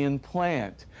alien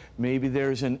plant, maybe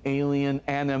there's an alien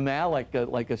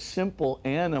animalic, like a simple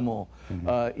animal,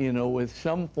 with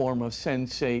some form of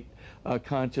sensate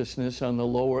consciousness on the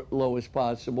lowest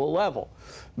possible level.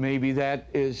 Maybe that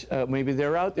is, maybe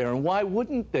they're out there. And why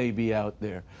wouldn't they be out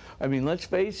there? I mean, let's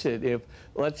face it, if,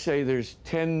 let's say there's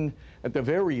 10, at the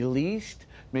very least,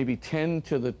 maybe 10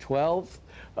 to the 12th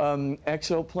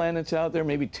exoplanets out there,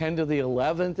 maybe 10 to the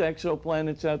 11th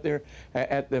exoplanets out there,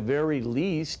 at the very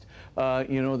least,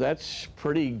 that's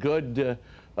pretty good,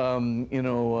 number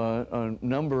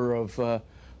of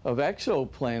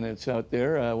exoplanets out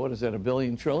there. What is that, 1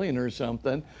 billion trillion or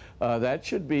something? That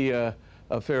should be a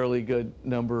fairly good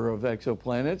number of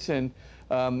exoplanets. And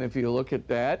if you look at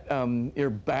that, you're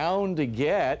bound to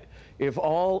get, if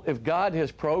God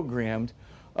has programmed,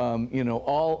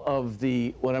 all of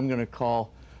the, what I'm going to call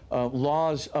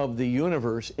laws of the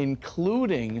universe,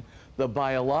 including the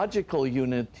biological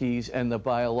unities and the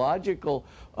biological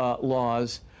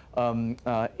laws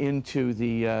into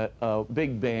the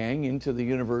Big Bang, into the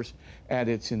universe at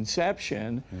its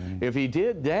inception. If he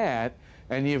did that,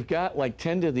 and you've got like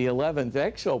 10 to the 11th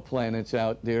exoplanets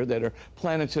out there that are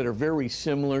planets that are very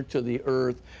similar to the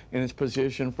Earth in its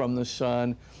position from the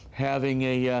sun, having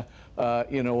a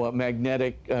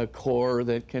magnetic core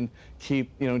that can keep,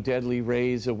 deadly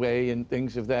rays away and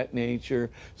things of that nature,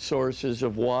 sources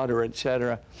of water,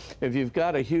 etc. If you've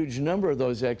got a huge number of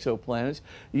those exoplanets,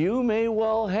 you may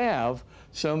well have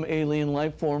some alien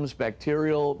life forms,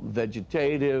 bacterial,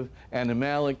 vegetative,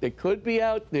 animalic, that could be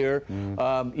out there,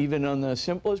 even on the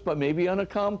simplest, but maybe on a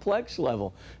complex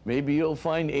level. Maybe you'll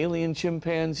find alien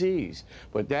chimpanzees,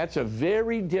 but that's a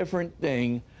very different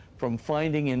thing from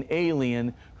finding an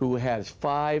alien who has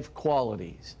 5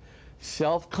 qualities.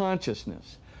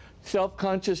 Self-consciousness.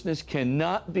 Self-consciousness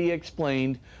cannot be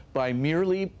explained by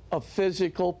merely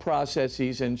physical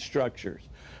processes and structures.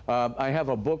 I have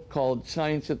a book called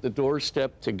Science at the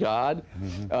Doorstep to God.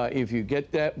 If you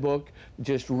get that book,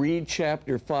 just read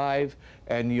chapter 5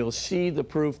 and you'll see the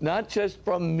proof, not just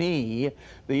from me.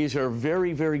 These are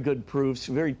very, very good proofs,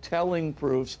 very telling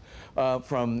proofs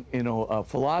from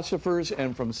philosophers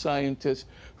and from scientists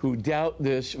who doubt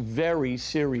this very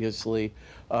seriously.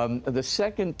 The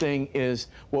second thing is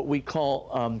what we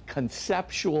call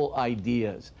conceptual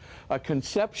ideas. A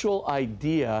conceptual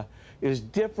idea is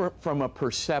different from a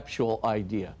perceptual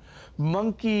idea.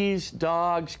 Monkeys,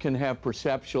 dogs can have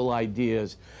perceptual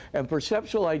ideas. And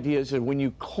perceptual ideas are when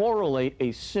you correlate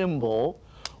a symbol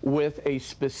with a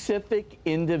specific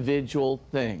individual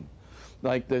thing.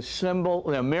 Like the symbol,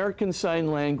 the American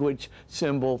Sign Language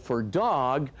symbol for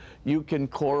dog, you can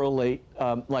correlate,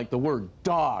 like the word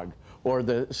dog, or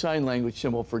the sign language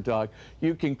symbol for dog,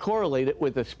 you can correlate it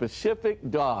with a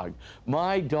specific dog.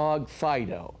 My dog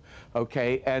Fido,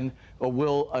 okay? And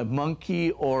will a monkey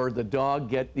or the dog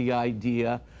get the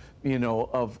idea,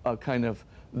 of a kind of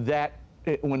that,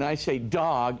 when I say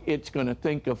dog, it's going to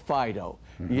think of Fido.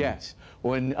 Yes.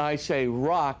 When I say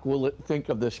rock, will it think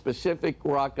of the specific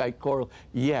rock I correlate?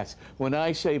 Yes. When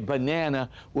I say banana,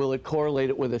 will it correlate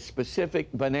it with a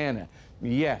specific banana?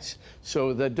 Yes.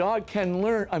 So the dog can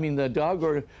learn, the dog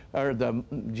or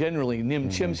generally Nim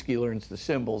Chimpsky learns the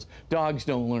symbols. Dogs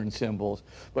don't learn symbols.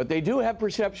 But they do have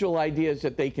perceptual ideas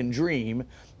that they can dream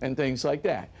and things like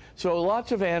that. So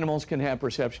lots of animals can have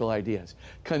perceptual ideas.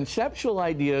 Conceptual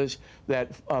ideas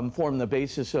that form the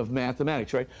basis of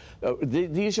mathematics, right?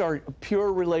 These are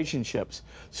pure relationships.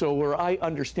 So where I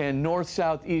understand north,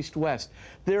 south, east, west,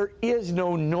 there is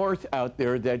no north out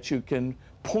there that you can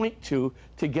point to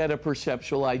get a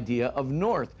perceptual idea of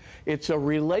north. It's a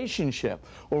relationship.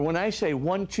 Or when I say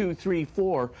 1, 2, 3,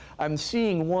 4, I'm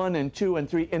seeing 1 and 2 and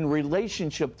 3 in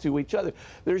relationship to each other.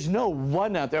 There's no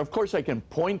 1 out there. Of course, I can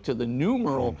point to the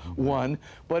numeral 1,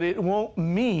 but it won't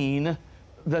mean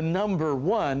the number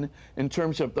 1 in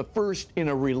terms of the first in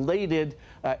a related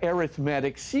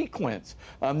arithmetic sequence.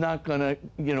 I'm not going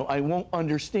to, I won't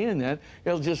understand that.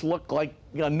 It'll just look like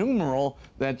a numeral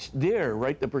that's there,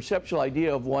 right? The perceptual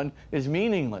idea of 1 is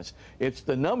meaningless. It's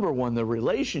the number 1, the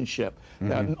relationship.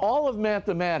 Now, all of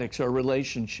mathematics are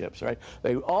relationships, right?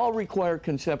 They all require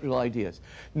conceptual ideas.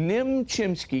 Nim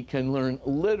Chimpsky can learn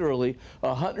literally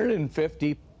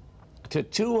 150 to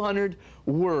 200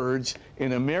 words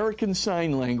in American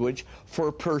Sign Language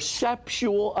for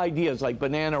perceptual ideas like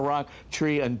banana, rock,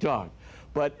 tree, and dog.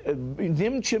 But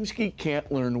Nim Chimpsky can't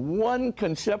learn 1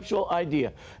 conceptual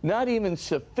idea, not even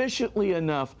sufficiently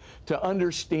enough to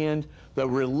understand the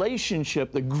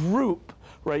relationship, the group,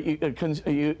 right?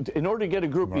 In order to get a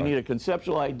group, you need a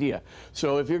conceptual idea.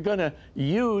 So if you're going to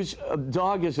use a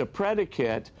dog as a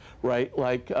predicate, right,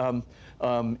 like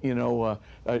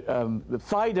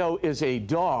Fido is a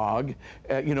dog,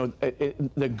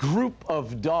 the group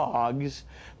of dogs,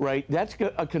 right? That's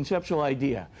a conceptual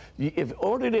idea. In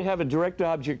order to have a direct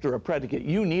object or a predicate,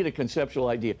 you need a conceptual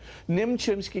idea. Nim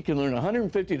Chimpsky can learn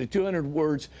 150 to 200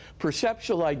 words,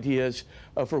 perceptual ideas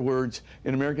for words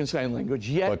in American Sign Language,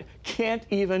 yet can't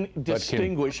even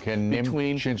distinguish can Nim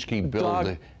between Chimpsky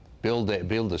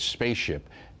build a spaceship?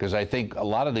 Because I think a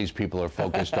lot of these people are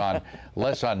focused on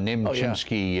less on Nim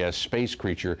Chimpsky space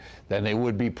creature than they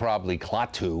would be probably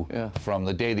Klaatu from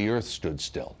the day the Earth stood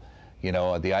still.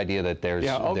 The idea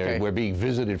that we're being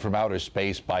visited from outer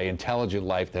space by intelligent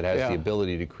life that has the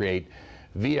ability to create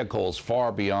vehicles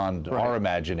far beyond our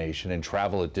imagination and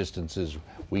travel at distances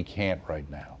we can't right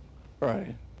now.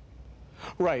 Right.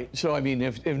 Right. So, if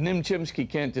Nim Chimpsky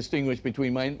can't distinguish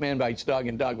between man bites dog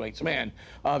and dog bites man,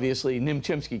 obviously Nim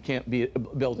Chimpsky can't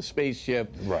build a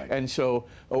spaceship. Right. And so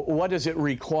what does it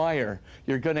require?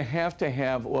 You're going to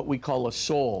have what we call a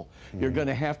soul. You're going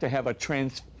to have a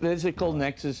transphysical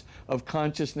nexus of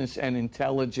consciousness and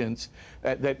intelligence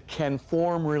that can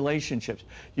form relationships.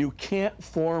 You can't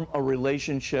form a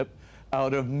relationship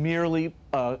out of merely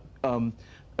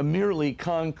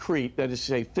concrete, that is to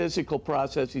say, physical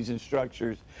processes and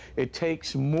structures. It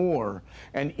takes more.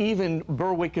 And even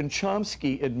Berwick and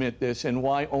Chomsky admit this, and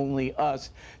Why Only Us,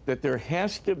 that there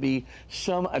has to be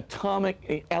some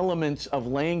atomic elements of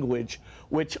language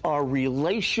which are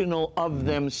relational of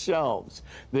themselves.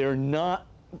 They're not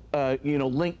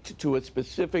linked to a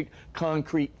specific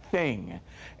concrete thing.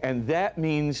 And that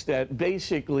means that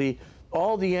basically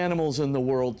all the animals in the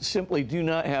world simply do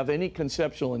not have any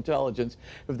conceptual intelligence.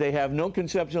 If they have no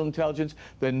conceptual intelligence,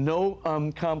 then no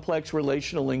complex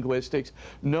relational linguistics,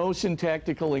 no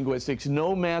syntactical linguistics,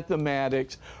 no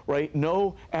mathematics, right?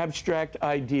 No abstract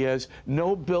ideas,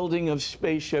 no building of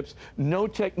spaceships, no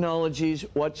technologies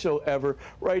whatsoever,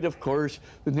 right? Of course,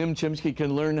 Nim Chimpsky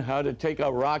can learn how to take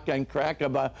a rock and crack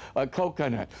a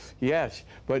coconut. Yes,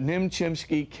 but Nim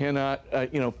Chimpsky cannot,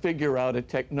 figure out a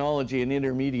technology, an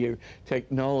intermediate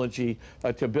technology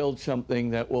to build something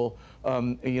that will,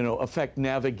 affect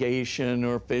navigation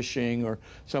or fishing or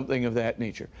something of that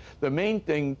nature. The main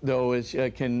thing, though, is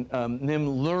can Nim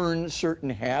learn certain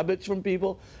habits from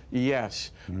people?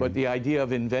 Yes, but the idea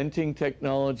of inventing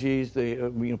technologies,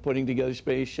 putting together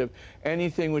spaceship,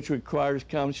 anything which requires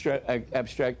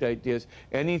abstract ideas,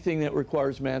 anything that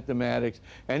requires mathematics,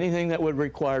 anything that would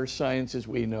require science as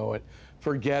we know it,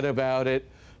 forget about it.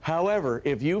 However,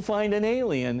 if you find an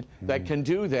alien that can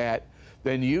do that,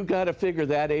 then you got to figure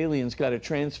that alien's got a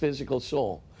transphysical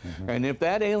soul. And if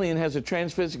that alien has a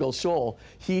transphysical soul,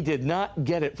 he did not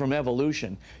get it from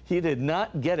evolution. He did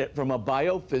not get it from a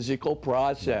biophysical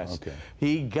process.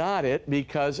 He got it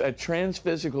because a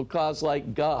transphysical cause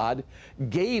like God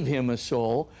gave him a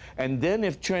soul. And then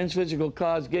if transphysical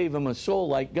cause gave him a soul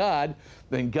like God,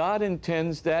 then God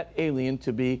intends that alien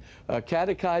to be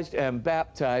catechized and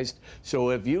baptized.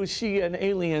 So if you see an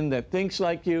alien that thinks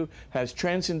like you, has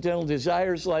transcendental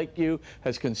desires like you,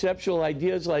 has conceptual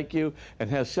ideas like you, and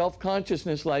has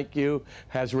self-consciousness like you,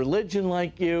 has religion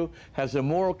like you, has a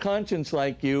moral conscience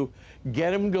like you,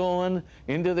 get him going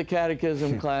into the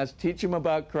catechism class, teach him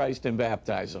about Christ, and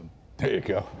baptize him. There you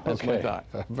go. That's my thought.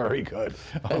 Very good.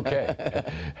 Okay.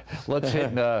 Let's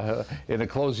hit, in the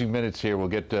closing minutes here, we'll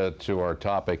get to our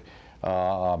topic.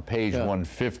 On page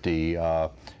 150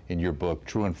 in your book,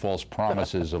 True and False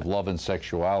Promises of Love and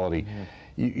Sexuality,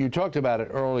 you talked about it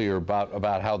earlier,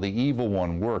 about how the evil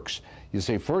one works. You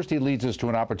say, first he leads us to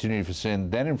an opportunity for sin,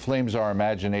 then inflames our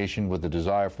imagination with the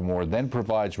desire for more, then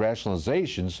provides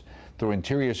rationalizations through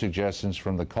interior suggestions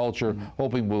from the culture,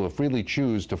 hoping we'll freely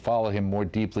choose to follow him more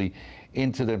deeply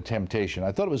into the temptation.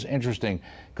 I thought it was interesting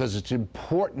because it's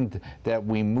important that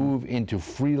we move into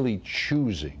freely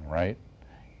choosing, right?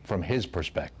 From his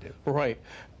perspective. Right.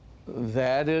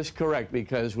 That is correct,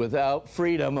 because without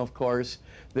freedom, of course,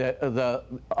 the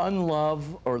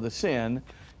unlove or the sin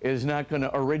is not going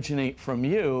to originate from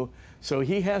you. So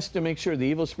he has to make sure, the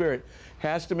evil spirit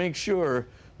has to make sure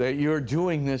that you're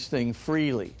doing this thing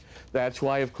freely. That's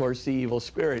why, of course, the evil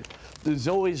spirit is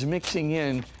always mixing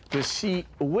in deceit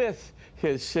with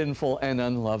his sinful and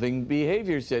unloving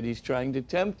behaviors that he's trying to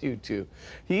tempt you to.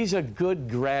 He's a good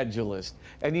gradualist,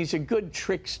 and he's a good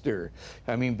trickster.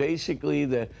 I mean, basically,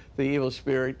 the evil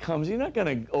spirit comes, he's not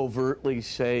going to overtly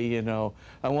say,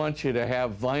 I want you to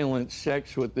have violent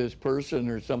sex with this person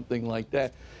or something like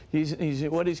that.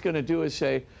 What he's going to do is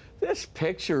say, this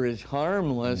picture is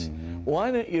harmless. Why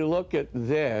don't you look at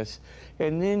this?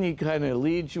 And then he kind of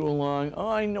leads you along. Oh,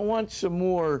 I want some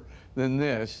more than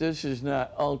this. This is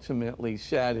not ultimately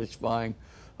satisfying.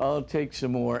 I'll take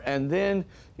some more. And then,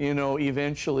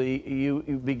 eventually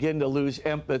you begin to lose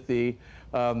empathy,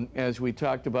 as we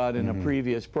talked about in a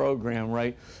previous program,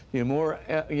 right? The more,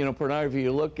 pornography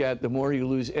you look at, the more you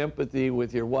lose empathy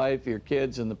with your wife, your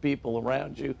kids, and the people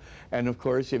around you. And of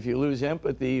course, if you lose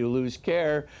empathy, you lose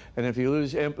care. And if you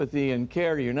lose empathy and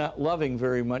care, you're not loving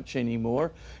very much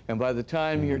anymore. And by the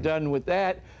time you're done with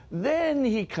that, then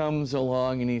he comes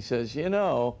along and he says,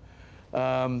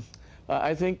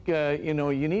 I think,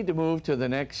 you need to move to the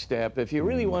next step. If you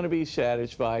really want to be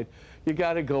satisfied, you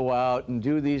got to go out and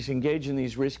engage in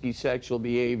these risky sexual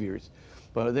behaviors.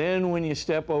 But then when you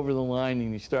step over the line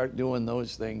and you start doing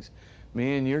those things,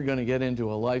 man, you're going to get into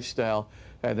a lifestyle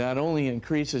that not only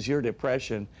increases your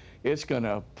depression, it's going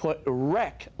to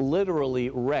literally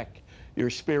wreck your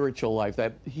spiritual life.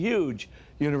 That huge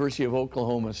University of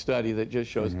Oklahoma study that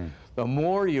just shows the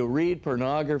more you read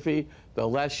pornography, the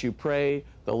less you pray,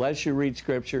 the less you read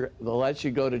scripture, the less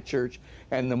you go to church,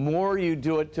 and the more you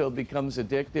do it till it becomes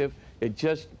addictive, it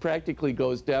just practically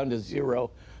goes down to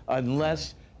zero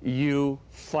unless you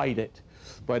fight it.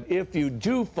 But if you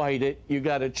do fight it, you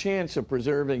got a chance of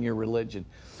preserving your religion.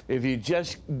 If you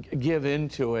just give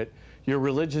into it, your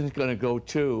religion's going to go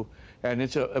too. And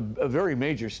it's a very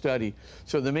major study.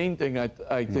 So the main thing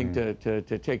I think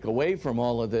to take away from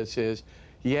all of this is,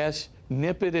 yes,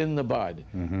 nip it in the bud.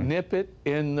 Nip it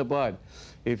in the bud.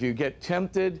 If you get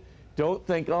tempted, don't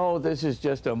think, oh, this is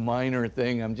just a minor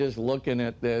thing. I'm just looking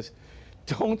at this.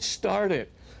 Don't start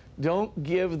it. Don't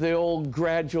give the old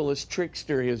gradualist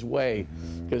trickster his way.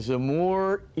 Because the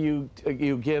more you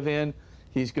give in,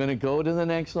 He's going to go to the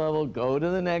next level, go to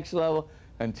the next level,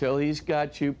 until he's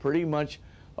got you pretty much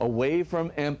away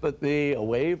from empathy,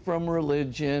 away from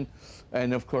religion.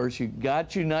 And of course, he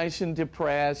got you nice and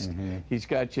depressed. He's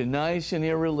got you nice and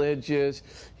irreligious.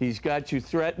 He's got you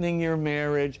threatening your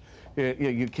marriage.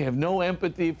 You have no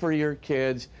empathy for your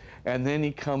kids. And then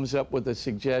he comes up with a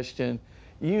suggestion.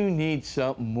 You need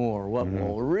something more. What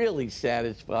will really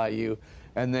satisfy you?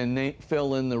 And then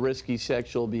fill in the risky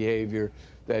sexual behavior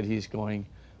that he's going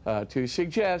to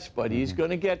suggest. But he's going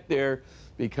to get there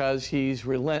because he's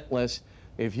relentless.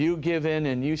 If you give in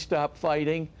and you stop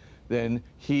fighting, then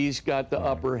he's got the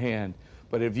upper hand.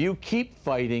 But if you keep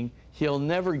fighting, he'll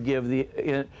never get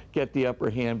the upper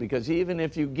hand, because even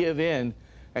if you give in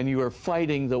and you are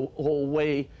fighting the whole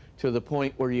way to the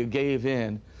point where you gave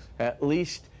in, at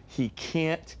least he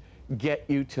can't get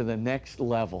you to the next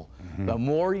level. The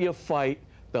more you fight,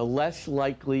 the less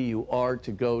likely you are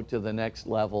to go to the next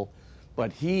level.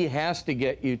 But he has to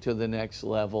get you to the next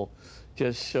level.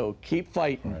 Just so keep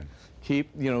fighting.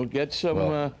 Keep, get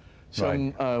some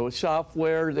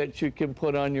software that you can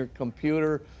put on your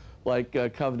computer, like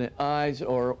Covenant Eyes,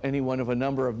 or any one of a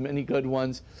number of many good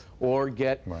ones, or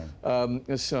get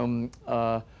some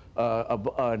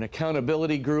an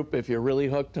accountability group if you're really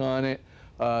hooked on it,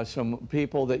 some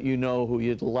people that you know who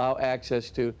you'd allow access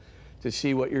to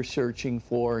see what you're searching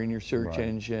for in your search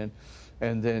engine,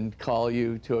 and then call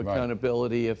you to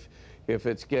accountability if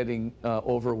it's getting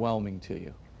overwhelming to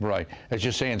you. Right. As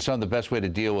you're saying, son, the best way to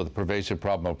deal with the pervasive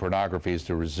problem of pornography is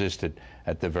to resist it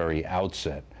at the very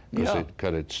outset,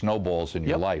 because it snowballs in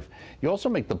your life. You also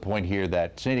make the point here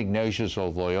that St. Ignatius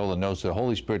of Loyola knows the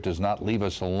Holy Spirit does not leave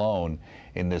us alone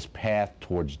in this path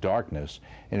towards darkness.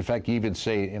 And in fact, you even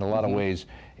say, in a lot of ways,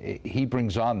 he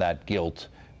brings on that guilt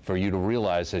for you to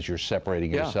realize as you're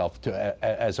separating yourself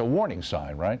as a warning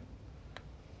sign, right?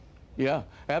 Yeah,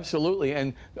 absolutely.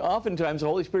 And oftentimes the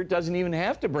Holy Spirit doesn't even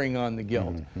have to bring on the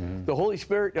guilt. The Holy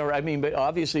Spirit, but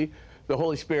obviously the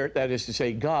Holy Spirit, that is to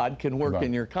say God, can work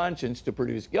in your conscience to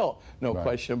produce guilt. No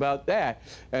question about that.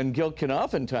 And guilt can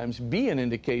oftentimes be an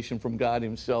indication from God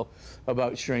himself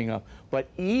about straying off. But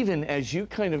even as you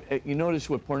you notice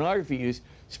with pornography use,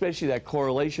 especially that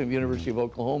correlation of University of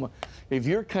Oklahoma, if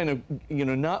you're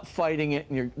not fighting it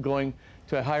and you're going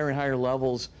to higher and higher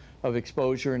levels of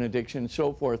exposure and addiction and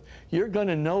so forth, you're going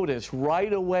to notice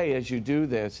right away as you do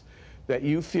this that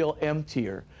you feel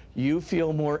emptier, you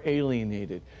feel more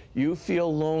alienated, you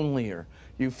feel lonelier,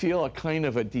 you feel a kind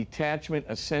of a detachment,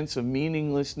 a sense of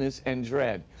meaninglessness and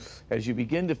dread. As you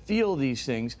begin to feel these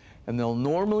things, and they'll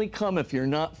normally come if you're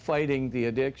not fighting the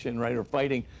addiction, right, or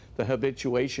fighting the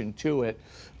habituation to it,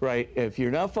 right? If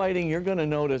you're not fighting, you're going to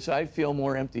notice, I feel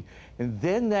more empty. And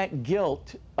then that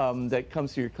guilt that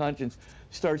comes through your conscience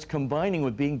starts combining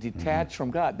with being detached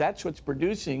from God. That's what's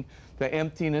producing the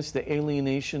emptiness, the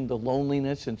alienation, the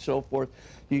loneliness, and so forth.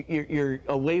 You're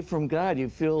away from God. You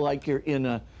feel like you're in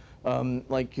a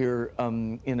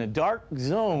in a dark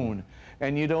zone,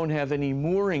 and you don't have any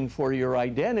mooring for your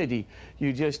identity.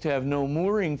 You just have no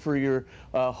mooring for your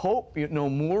hope, no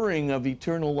mooring of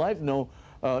eternal life, no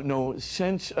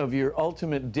sense of your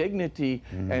ultimate dignity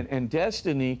and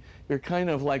destiny. You're kind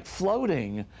of like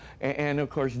floating. And of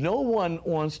course, no one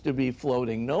wants to be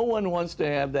floating. No one wants to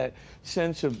have that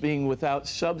sense of being without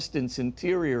substance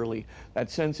interiorly, that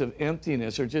sense of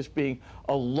emptiness, or just being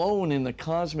alone in the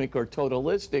cosmic or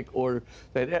totalistic, or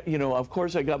that, of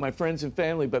course I got my friends and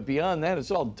family, but beyond that, it's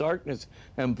all darkness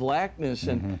and blackness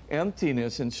and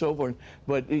emptiness and so forth.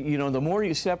 But, the more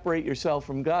you separate yourself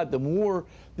from God, the more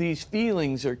these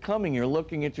feelings are coming. You're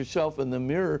looking at yourself in the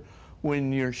mirror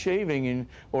when you're shaving,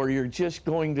 or you're just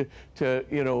going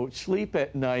to sleep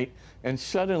at night, and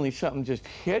suddenly something just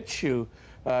hits you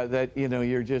that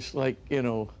you're just like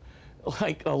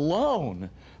alone,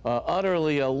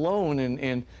 utterly alone,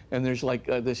 and there's like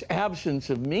this absence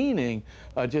of meaning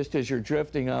just as you're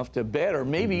drifting off to bed, or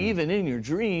maybe even in your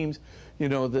dreams,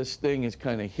 this thing is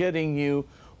kind of hitting you.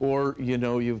 Or,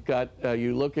 you've got,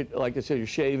 you look at, like I said, you're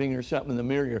shaving or something in the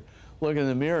mirror, you're looking in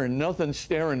the mirror and nothing's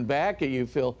staring back at you,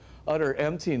 feel utter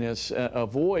emptiness, a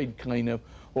void kind of,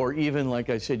 or even,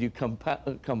 like I said, you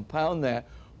compound that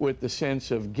with the sense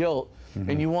of guilt,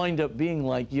 and you wind up being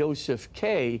like Joseph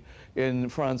K. in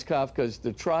Franz Kafka's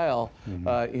The Trial,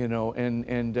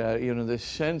 this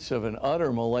sense of an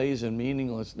utter malaise and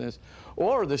meaninglessness.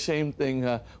 Or the same thing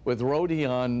with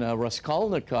Rodion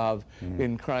Raskolnikov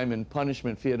in Crime and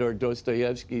Punishment, Fyodor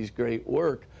Dostoevsky's great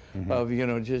work, of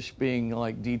just being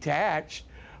like detached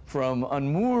from,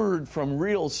 unmoored from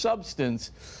real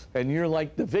substance, and you're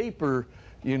like the vapor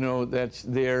you know, that's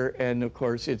there. And of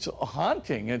course, it's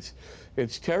haunting.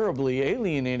 It's terribly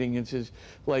alienating. It's just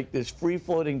like this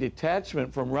free-floating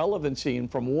detachment from relevancy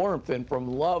and from warmth and from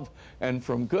love and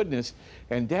from goodness.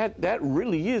 And that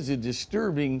really is a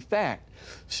disturbing fact.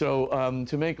 So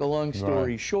to make a long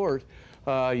story short,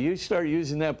 you start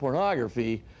using that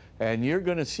pornography, and you're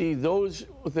going to see those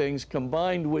things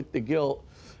combined with the guilt,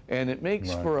 and it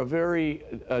makes for a very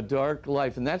dark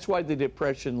life. And that's why the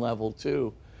depression level,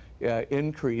 too,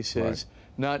 increases,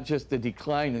 not just the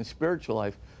decline in spiritual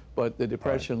life, but the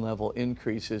depression level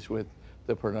increases with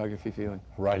the pornography viewing.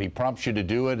 Right. He prompts you to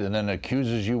do it and then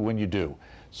accuses you when you do.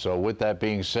 So with that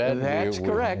being said, that's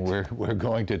correct. We're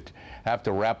going to have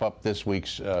to wrap up this week's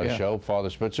show. Father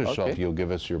Spitzer, so if you'll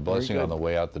give us your blessing on the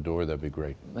way out the door, that'd be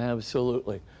great.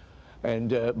 Absolutely.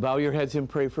 And bow your heads and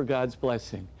pray for God's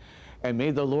blessing. And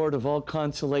may the Lord of all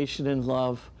consolation and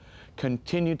love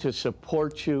continue to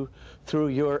support you through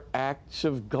your acts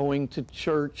of going to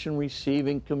church and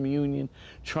receiving communion,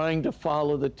 trying to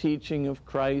follow the teaching of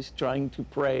Christ, trying to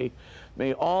pray.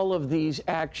 May all of these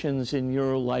actions in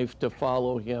your life to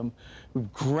follow Him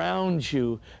ground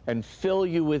you and fill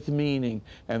you with meaning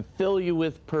and fill you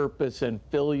with purpose and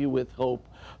fill you with hope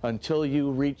until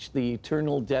you reach the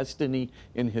eternal destiny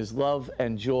in His love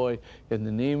and joy. In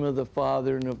the name of the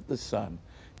Father and of the Son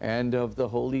and of the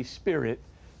Holy Spirit.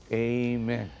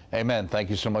 Amen. Amen. Thank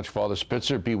you so much, Father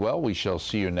Spitzer. Be well. We shall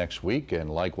see you next week. And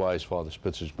likewise, Father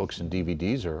Spitzer's books and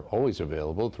DVDs are always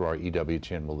available through our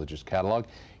EWTN religious catalog,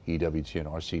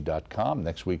 EWTNRC.com.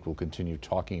 Next week, we'll continue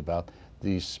talking about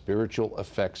the spiritual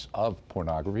effects of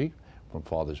pornography from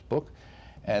Father's book.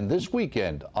 And this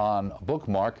weekend on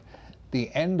Bookmark, The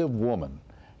End of Woman,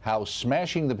 How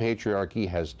Smashing the Patriarchy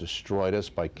Has Destroyed Us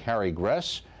by Carrie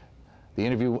Gress. The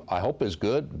interview, I hope, is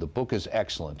good. The book is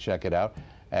excellent. Check it out.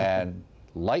 And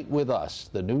Light with Us,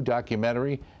 the new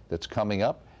documentary that's coming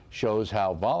up, shows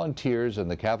how volunteers in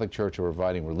the Catholic Church are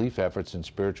providing relief efforts and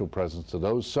spiritual presence to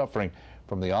those suffering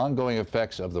from the ongoing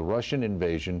effects of the Russian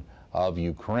invasion of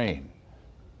Ukraine.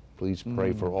 Please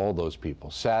pray for all those people.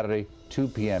 Saturday, 2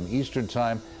 p.m. Eastern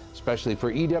Time, especially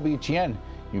for EWTN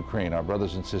Ukraine, our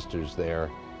brothers and sisters there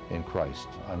in Christ.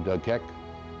 I'm Doug Keck.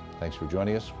 Thanks for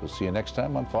joining us. We'll see you next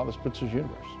time on Father Spitzer's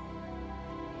Universe.